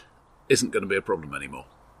isn't going to be a problem anymore.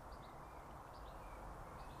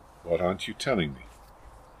 What aren't you telling me?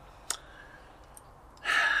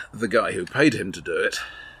 The guy who paid him to do it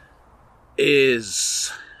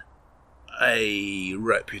is a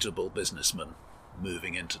reputable businessman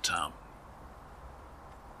moving into town.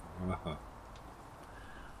 Uh-huh.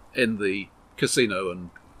 In the casino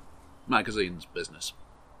and magazines business.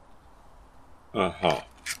 Uh-huh.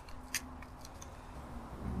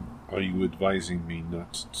 Are you advising me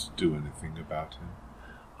not to do anything about him?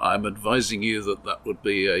 I'm advising you that would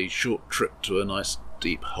be a short trip to a nice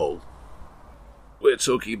deep hole. We're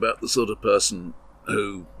talking about the sort of person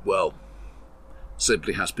who, well,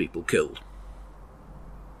 simply has people killed.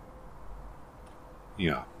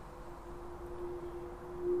 Yeah.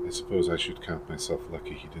 I suppose I should count myself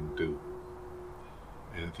lucky he didn't do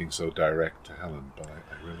anything so direct to Helen, but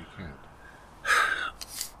I really can't.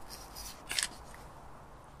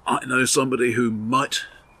 I know somebody who might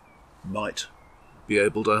be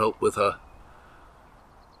able to help with her,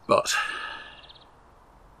 but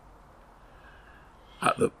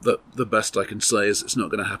the best I can say is it's not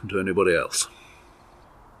going to happen to anybody else.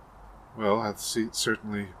 Well, I'd see.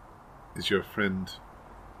 Certainly, is your friend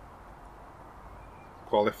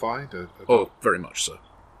qualified? Oh, very much so.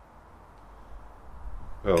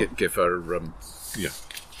 Well, give her yeah.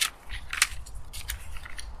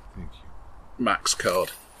 Thank you. Mac's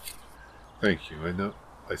card. Thank you.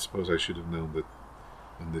 I suppose I should have known that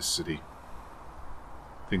in this city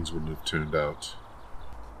things wouldn't have turned out.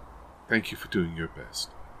 Thank you for doing your best.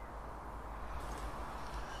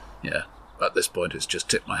 Yeah, at this point it's just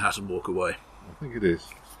tip my hat and walk away. I think it is.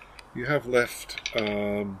 You have left,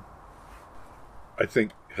 I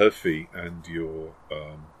think, her fee and your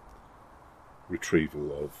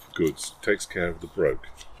retrieval of goods takes care of the broke.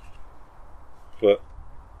 But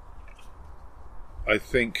I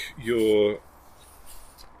think you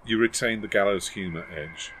retain the gallows humour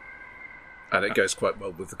edge. And it goes quite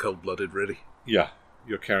well with the cold-blooded, really. Yeah,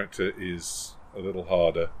 your character is a little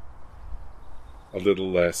harder, a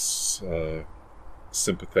little less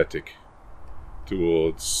sympathetic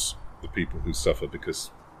towards the people who suffer,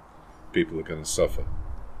 because people are going to suffer.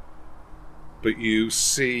 But you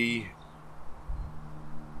see,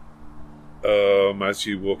 as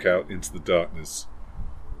you walk out into the darkness,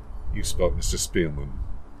 you spot Mr. Spielman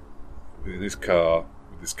in his car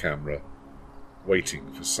with his camera,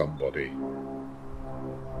 waiting for somebody.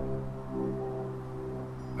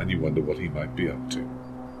 And you wonder what he might be up to.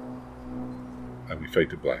 And we fade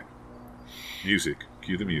to black. Music.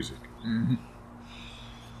 Cue the music. Mm-hmm.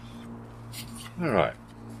 All right.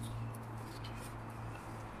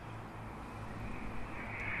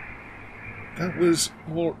 That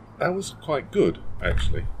was quite good,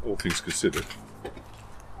 actually, all things considered.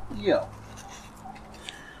 Yeah.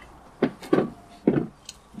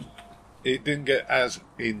 It didn't get as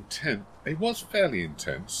intense. It was fairly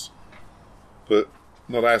intense, but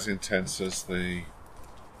not as intense as the...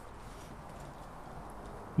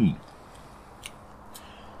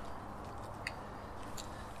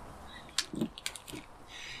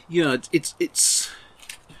 Yeah, it's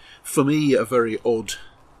for me a very odd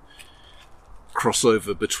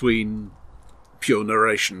crossover between pure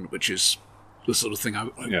narration, which is the sort of thing I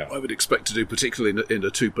would expect to do, particularly in a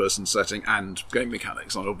two-person setting, and game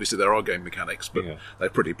mechanics. And obviously there are game mechanics, but they're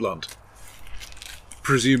pretty blunt.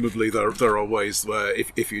 Presumably there are ways where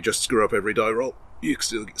if you just screw up every die roll, you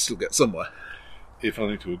can still get somewhere. if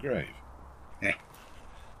only to a grave. Yeah.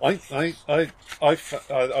 I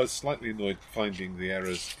was slightly annoyed finding the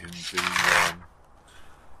errors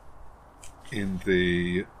in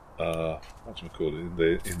the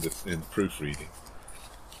in proofreading.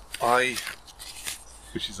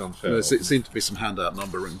 Which is unfair. There seemed to be some handout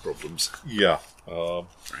numbering problems. Yeah,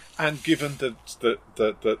 and given that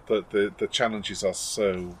the challenges are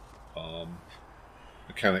so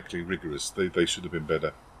mechanically rigorous, they should have been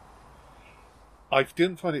better. I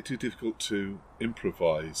didn't find it too difficult to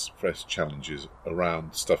improvise fresh challenges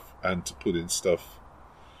around stuff and to put in stuff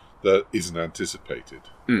that isn't anticipated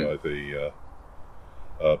by the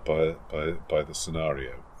by the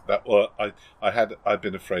scenario. I'd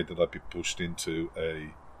been afraid that I'd be pushed into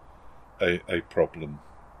a problem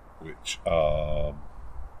which I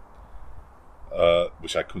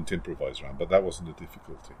couldn't improvise around, but that wasn't a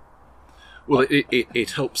difficulty. Well,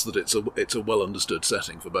 it helps that it's a well understood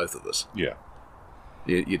setting for both of us. Yeah.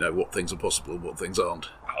 You know what things are possible and what things aren't.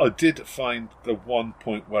 I did find the one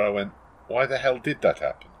point where I went, why the hell did that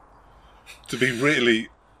happen? To be really,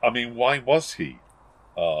 I mean, why was he?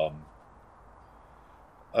 The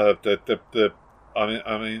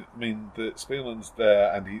Spielman's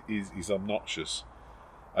there and he's obnoxious,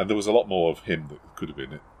 and there was a lot more of him that could have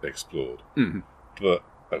been explored. Mm-hmm. But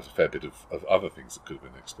there was a fair bit of other things that could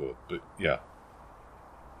have been explored. But yeah,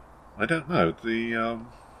 I don't know.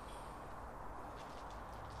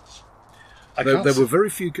 There were very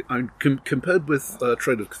few, compared with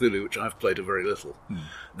Train of Cthulhu, which I've played a very little,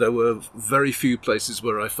 there were very few places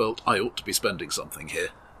where I felt I ought to be spending something here.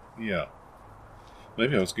 Yeah.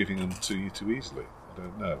 Maybe I was giving them to you too easily. I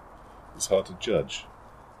don't know. It's hard to judge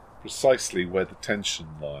precisely where the tension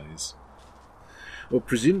lies. Well,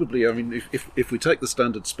 presumably, I mean, if we take the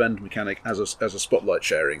standard spend mechanic as a spotlight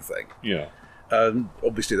sharing thing, yeah.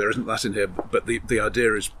 Obviously there isn't that in here, but the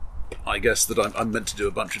idea is, I guess, that I'm meant to do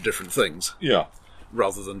a bunch of different things. Yeah.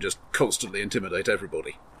 Rather than just constantly intimidate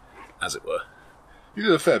everybody, as it were. You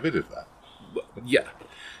did a fair bit of that. Well, yeah.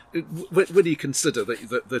 When you consider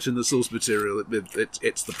that in the source material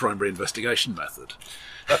it's the primary investigation method.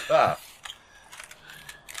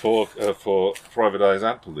 For private eyes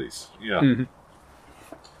and police. Yeah.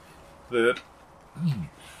 Mm-hmm.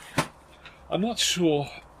 I'm not sure...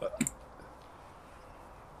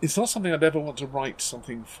 It's not something I'd ever want to write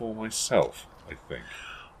something for myself, I think.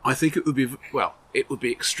 I think it would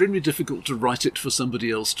be extremely difficult to write it for somebody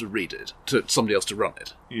else to read it, to somebody else to run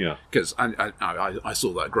it. Yeah. Because I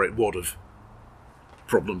saw that great wad of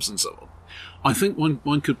problems and so on. I think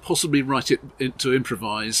one could possibly write it to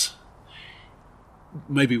improvise,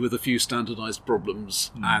 maybe with a few standardised problems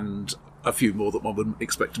and a few more that one wouldn't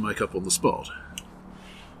expect to make up on the spot.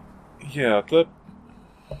 Yeah,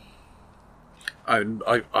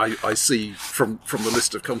 I see from the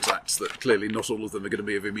list of contacts that clearly not all of them are going to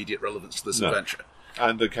be of immediate relevance to this adventure.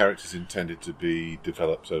 And the characters intended to be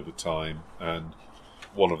developed over time, and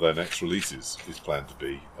one of their next releases is planned to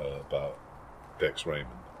be about Dex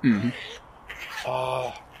Raymond. Mm-hmm.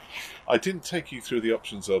 I didn't take you through the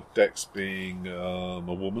options of Dex being a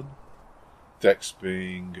woman, Dex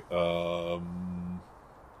being from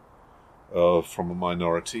a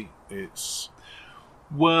minority.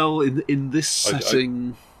 Well, in this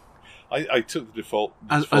setting, I took the default.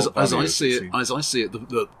 As I see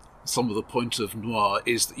it, some of the point of noir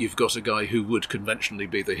is that you've got a guy who would conventionally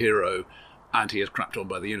be the hero, and he is crapped on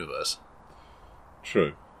by the universe.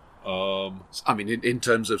 True. I mean, in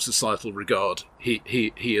terms of societal regard,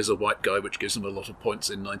 he is a white guy, which gives him a lot of points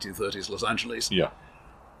in 1930s Los Angeles. Yeah.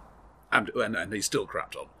 And he's still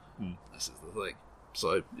crapped on. This is the thing.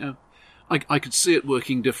 So yeah, I could see it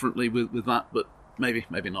working differently with that, but.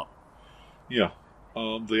 Maybe not. Yeah,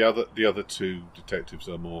 the other two detectives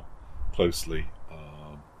are more closely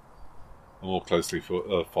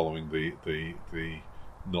following the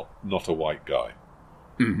not a white guy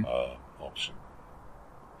option.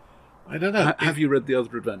 I don't know. Have you read the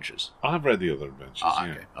other adventures? I've read the other adventures. Okay.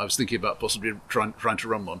 Yeah. I was thinking about possibly trying to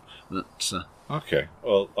run one. But, okay.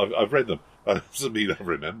 Well, I've read them. That doesn't mean I've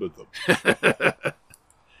remembered them.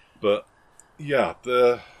 But yeah,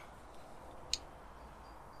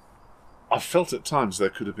 I felt at times there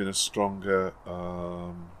could have been a stronger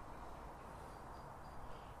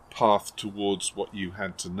path towards what you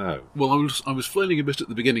had to know. Well, I was flailing a bit at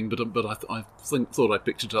the beginning, but I thought I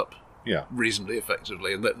picked it up reasonably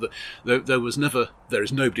effectively, and there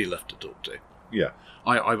is nobody left to talk to. Yeah,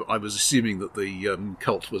 I was assuming that the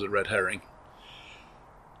cult was a red herring.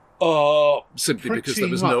 Simply because there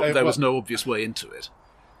was no obvious way into it.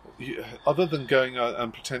 Other than going out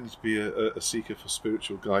and pretending to be a seeker for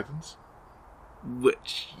spiritual guidance.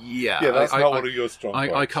 Which, Yeah, that's not one of your strong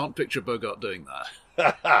points. I can't picture Bogart doing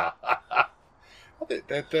that.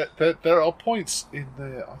 There are points in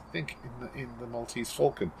the, I think, in the Maltese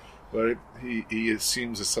Falcon, where he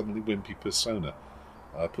assumes a suddenly wimpy persona,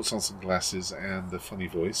 puts on some glasses and a funny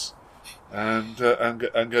voice, and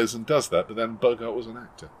goes and does that. But then Bogart was an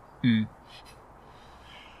actor. Mm.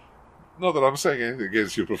 Not that I'm saying anything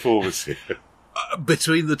against your performance here.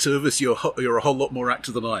 Between the two of us, you're a whole lot more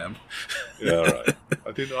actor than I am. Yeah, right.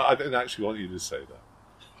 I didn't actually want you to say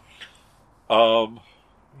that.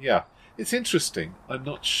 Yeah, it's interesting. I'm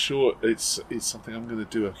not sure it's something I'm going to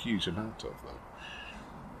do a huge amount of, though.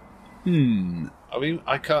 I mean,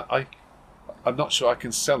 I'm not sure I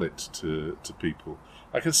can sell it to people.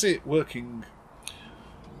 I can see it working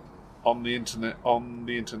on the internet.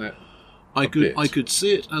 I could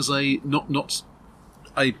see it as a not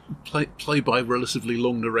a play by relatively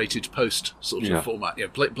long narrated post sort of format. Yeah,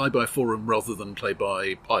 play by forum rather than play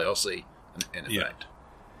by IRC in effect.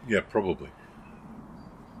 Yeah, probably.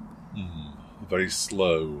 A very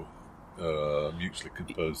slow, mutually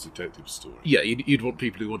composed detective story. Yeah, you'd want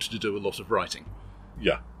people who wanted to do a lot of writing.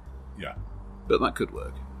 Yeah. But that could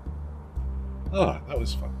work. Ah, that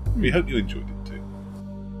was fun. We hope you enjoyed it too.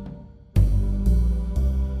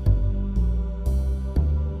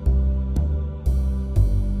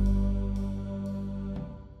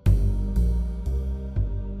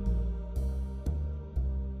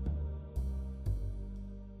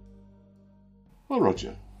 Well,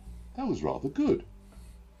 Roger, that was rather good.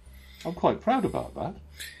 I'm quite proud about that.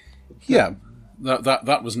 Yeah,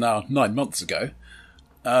 that was now 9 months ago,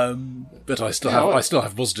 but I still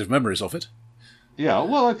have positive memories of it. Yeah,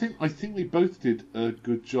 well, I think we both did a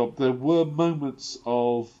good job. There were moments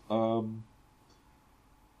of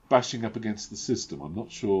bashing up against the system. I'm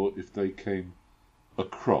not sure if they came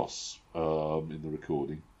across in the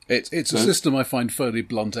recording. It's a system I find fairly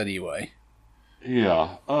blunt anyway.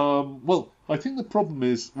 Yeah. Well, I think the problem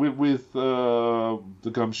is with the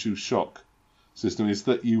Gumshoe Shock system is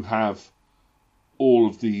that you have all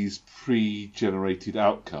of these pre-generated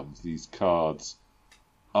outcomes, these cards,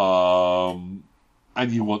 and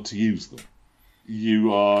you want to use them.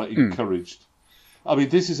 You are encouraged. I mean,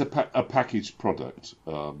 this is a packaged product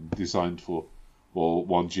designed for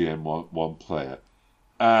one GM, one player,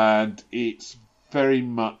 and it's very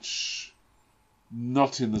much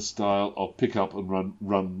not in the style of pick up and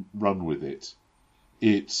run with it.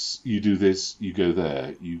 It's you do this, you go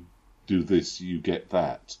there. You do this, you get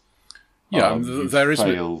that. Yeah, this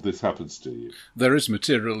happens to you. There is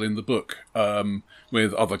material in the book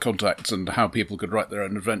with other contacts and how people could write their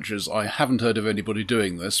own adventures. I haven't heard of anybody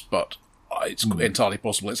doing this, but it's entirely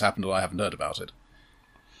possible it's happened and I haven't heard about it.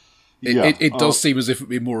 It does seem as if it'd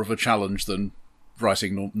be more of a challenge than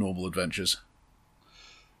writing normal adventures.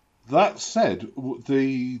 That said,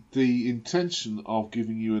 the intention of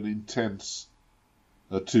giving you an intense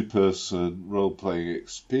two-person role-playing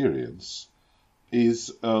experience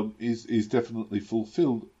is definitely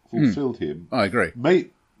fulfilled here. I agree.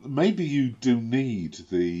 Maybe you do need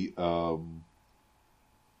the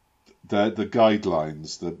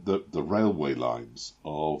guidelines, the railway lines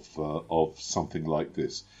of something like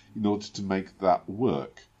this in order to make that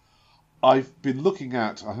work. I've been looking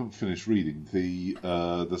at. I haven't finished reading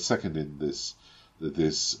the second in this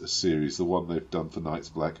series, the one they've done for Night's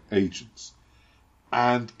Black Agents,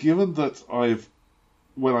 and given that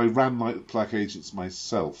when I ran Night's Black Agents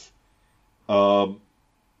myself,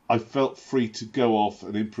 I felt free to go off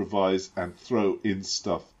and improvise and throw in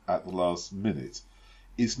stuff at the last minute.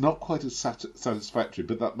 It's not quite as satisfactory,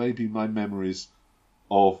 but that may be my memories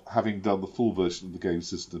of having done the full version of the game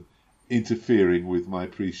system interfering with my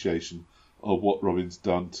appreciation of what Robin's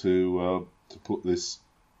done to put this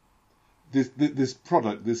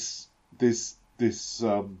product, this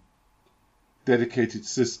dedicated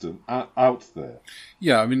system out there.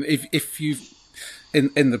 Yeah, I mean, if you've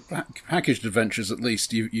in the packaged adventures, at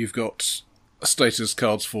least you've got status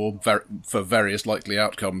cards for various likely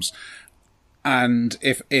outcomes, and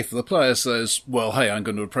if the player says, "Well, hey, I'm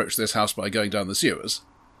going to approach this house by going down the sewers,"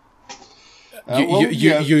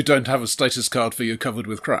 you don't have a status card for "you're covered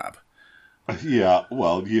with crap." Yeah,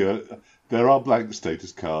 well, there are blank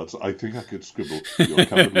status cards. I think I could scribble "you're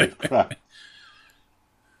covered with crap."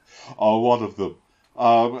 Or one of them.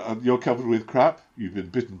 You're covered with crap. You've been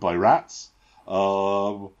bitten by rats.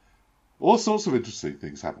 All sorts of interesting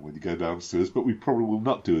things happen when you go down sewers, but we probably will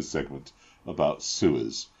not do a segment about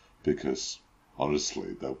sewers because,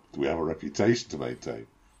 honestly, we have a reputation to maintain.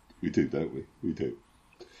 We do, don't we? We do.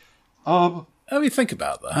 I mean, think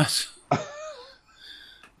about that.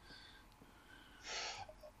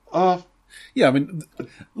 Yeah, I mean,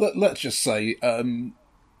 let's just say,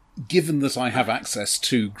 given that I have access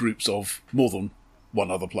to groups of more than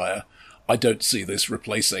one other player, I don't see this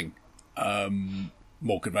replacing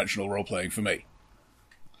more conventional role-playing for me.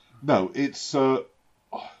 No, it's a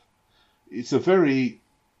very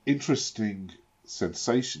interesting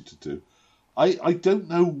sensation to do. I don't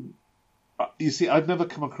know. You see, I've never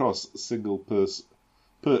come across a single person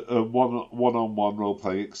one-on-one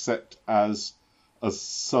role-playing except as a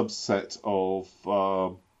subset of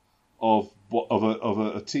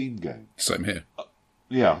a team game. Same here.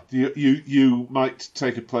 Yeah, you might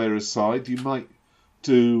take a player aside. You might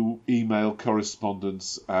do email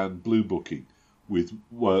correspondence and blue booking with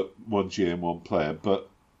one GM, one player, but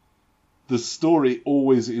the story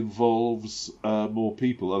always involves more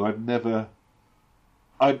people, and I've never.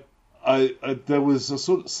 There was a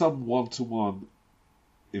sort of some one-to-one.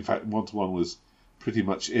 In fact, one-to-one was pretty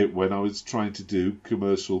much it when I was trying to do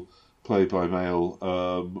commercial play-by-mail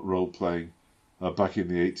role-playing back in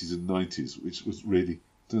the 80s and 90s, which was really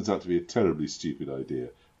turns out to be a terribly stupid idea.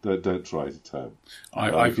 Don't try it at home.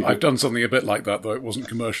 I've done something a bit like that, though it wasn't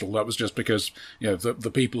commercial. That was just because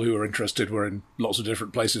the people who were interested were in lots of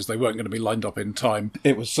different places. They weren't going to be lined up in time.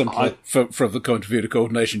 It was simply, from the point of view of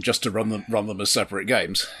coordination, just to run them as separate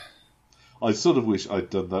games. I sort of wish I'd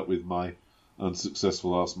done that with my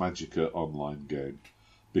unsuccessful Ars Magica online game,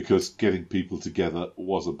 because getting people together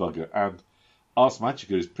was a bugger. And Ars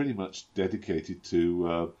Magica is pretty much dedicated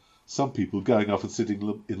to some people going off and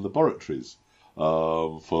sitting in laboratories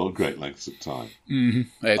for great lengths of time.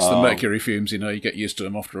 Mm-hmm. It's the mercury fumes, you get used to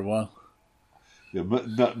them after a while. Yeah,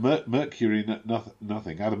 mercury,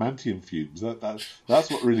 nothing. Adamantium fumes. That's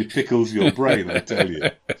what really pickles your brain, I tell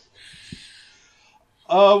you.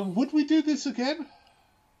 Would we do this again?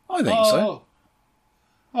 I think so.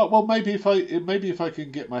 Oh well, maybe if I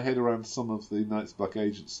can get my head around some of the Night's Black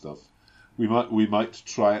Agent stuff, we might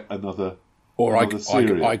try another. Or I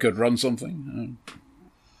could run something.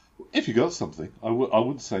 If you got something, I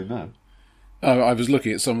wouldn't say no. I was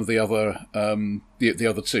looking at some of the other the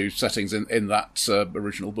other two settings in that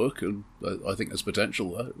original book, and I think there's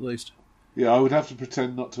potential there, at least. Yeah, I would have to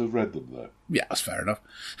pretend not to have read them, though. Yeah, that's fair enough.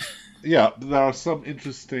 Yeah, there are some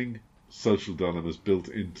interesting social dilemmas built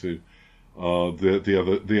into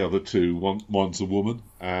the other two. One's a woman,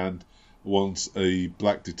 and one's a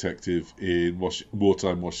black detective in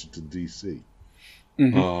wartime Washington, D.C.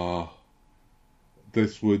 Mm-hmm.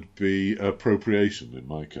 This would be appropriation in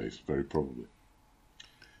my case, very probably.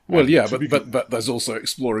 Well, yeah, but there's also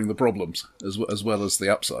exploring the problems as well as the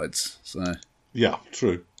upsides. So yeah,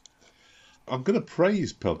 true. I'm going to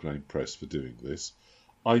praise Pelgrane Press for doing this.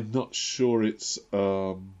 I'm not sure it's.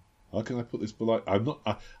 How can I put this polite?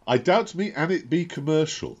 I doubt me, and it be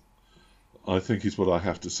commercial. I think is what I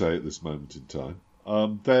have to say at this moment in time.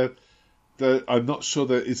 I'm not sure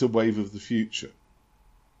there is a wave of the future.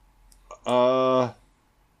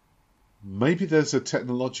 Maybe there's a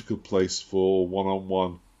technological place for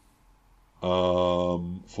one-on-one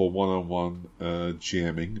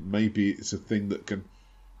GMing. Maybe it's a thing that can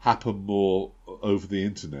happen more over the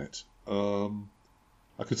internet. I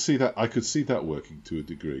could see that working to a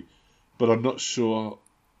degree, but I'm not sure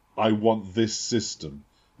I want this system.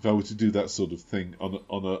 If I were to do that sort of thing on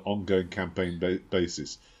an ongoing campaign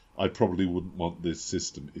basis, I probably wouldn't want this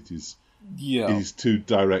system. It is too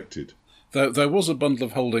directed. There was a bundle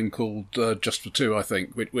of holding called Just for Two, I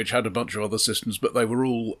think, which had a bunch of other systems, but they were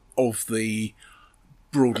all of the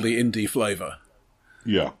broadly indie flavour.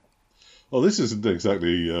 Yeah. Well, this isn't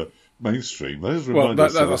exactly mainstream. That's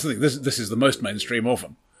the thing. This is the most mainstream of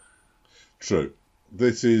them. True.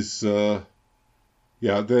 This is... this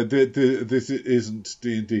isn't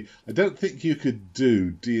D&D. I don't think you could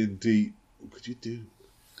do D&D... Could you do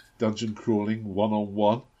dungeon crawling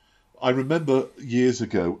one-on-one? I remember years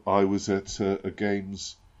ago I was at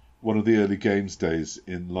one of the early games days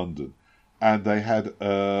in London, and they had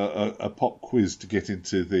a pop quiz to get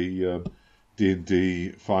into the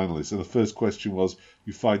D&D finalists. And the first question was,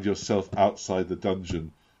 you find yourself outside the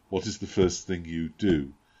dungeon, what is the first thing you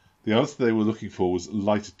do? The answer they were looking for was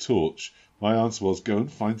light a torch. My answer was, go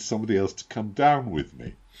and find somebody else to come down with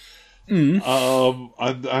me. And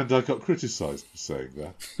I got criticised for saying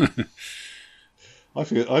that. I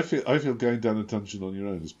feel going down a dungeon on your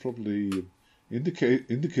own is probably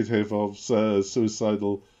indicative of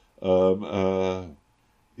suicidal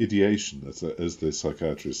ideation, as the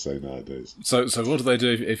psychiatrists say nowadays. So what do they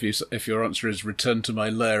do if your answer is return to my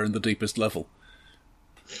lair in the deepest level?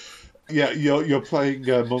 Yeah, you're playing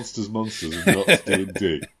Monsters and not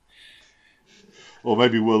D&D. Or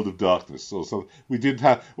maybe World of Darkness or something. We didn't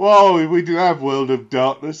have World of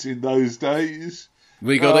Darkness in those days.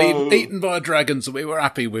 We got eaten by dragons and we were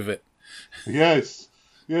happy with it. Yes.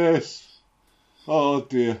 Oh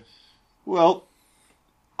dear. Well,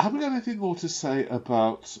 have we got anything more to say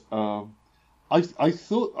about? I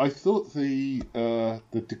thought the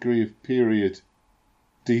degree of period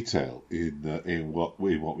detail in what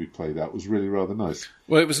we played out was really rather nice.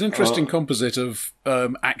 Well, it was an interesting composite of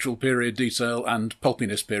actual period detail and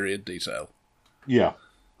pulpiness period detail. Yeah.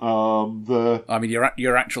 I mean,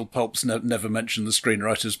 your actual pulps never mention the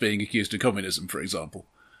screenwriters being accused of communism, for example.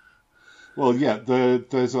 Well, yeah,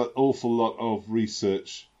 there's an awful lot of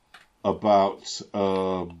research about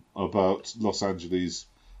Los Angeles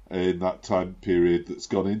in that time period that's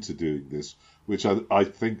gone into doing this, which I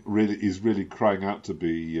think is really crying out to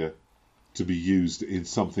be used in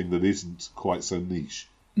something that isn't quite so niche.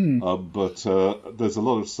 But there's a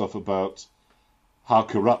lot of stuff about how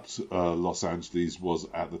corrupt Los Angeles was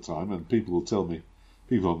at the time, and people on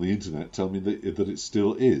the internet tell me that it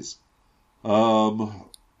still is.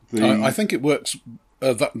 I think it works.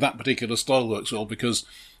 That particular style works well because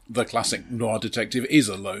the classic noir detective is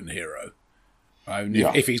a lone hero.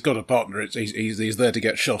 If he's got a partner, he's there to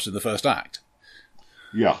get shot in the first act.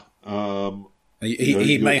 Yeah.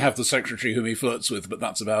 He may have the secretary whom he flirts with, but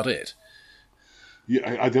that's about it.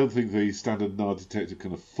 Yeah, I don't think the standard noir detective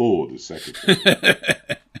can afford a secretary.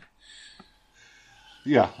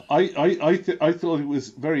 Yeah, I thought it was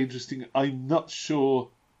very interesting. I'm not sure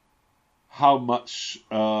how much.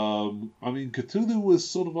 Cthulhu was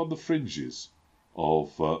sort of on the fringes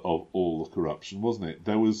of all the corruption, wasn't it?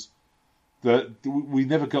 We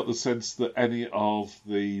never got the sense that any of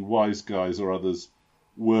the wise guys or others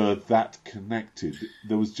were that connected.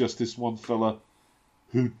 There was just this one fella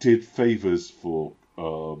who did favours for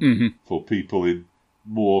people in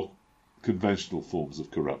more conventional forms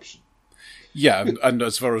of corruption. Yeah, and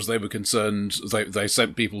as far as they were concerned, they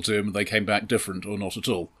sent people to him and they came back different or not at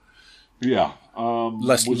all. Yeah.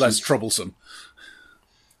 Less troublesome.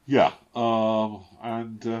 Yeah.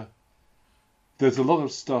 And there's a lot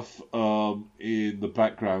of stuff in the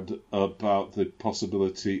background about the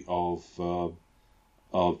possibility of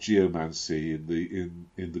geomancy in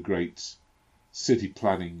the great city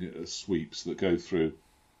planning sweeps that go through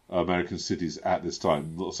American cities at this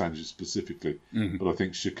time, Los Angeles specifically, but I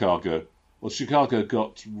think Chicago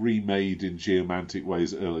got remade in geomantic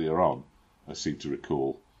ways earlier on, I seem to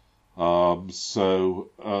recall. But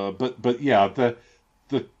yeah,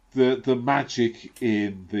 the magic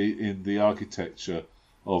in the architecture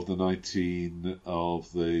of the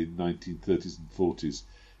 1930s and 40s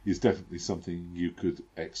is definitely something you could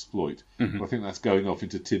exploit. I think that's going off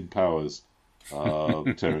into Tim Powers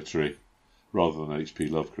territory rather than H.P.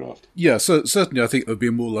 Lovecraft. Yeah, so certainly I think there would be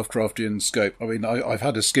a more Lovecraftian scope. I mean, I've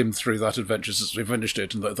had a skim through that adventure since we finished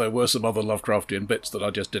it, and there were some other Lovecraftian bits that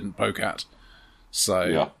I just didn't poke at.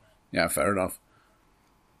 So, yeah, fair enough.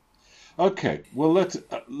 Okay, well, let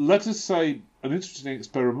us say an interesting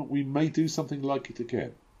experiment. We may do something like it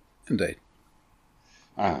again. Indeed.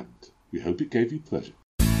 And we hope it gave you pleasure.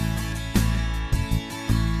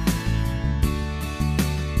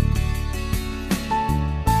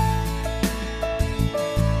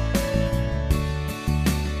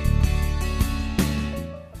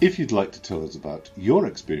 If you'd like to tell us about your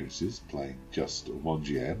experiences playing just one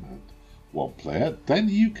GM and one player, then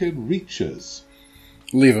you can reach us.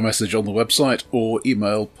 Leave a message on the website or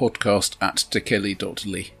email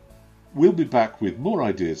podcast@tekeli.ly. We'll be back with more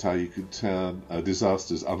ideas how you can turn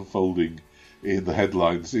disasters unfolding in the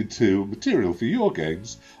headlines into material for your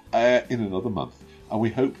games in another month. And we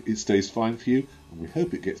hope it stays fine for you, and we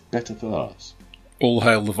hope it gets better for us. All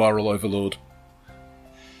hail the viral overlord.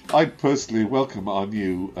 I personally welcome our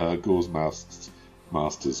new Gauze Masters.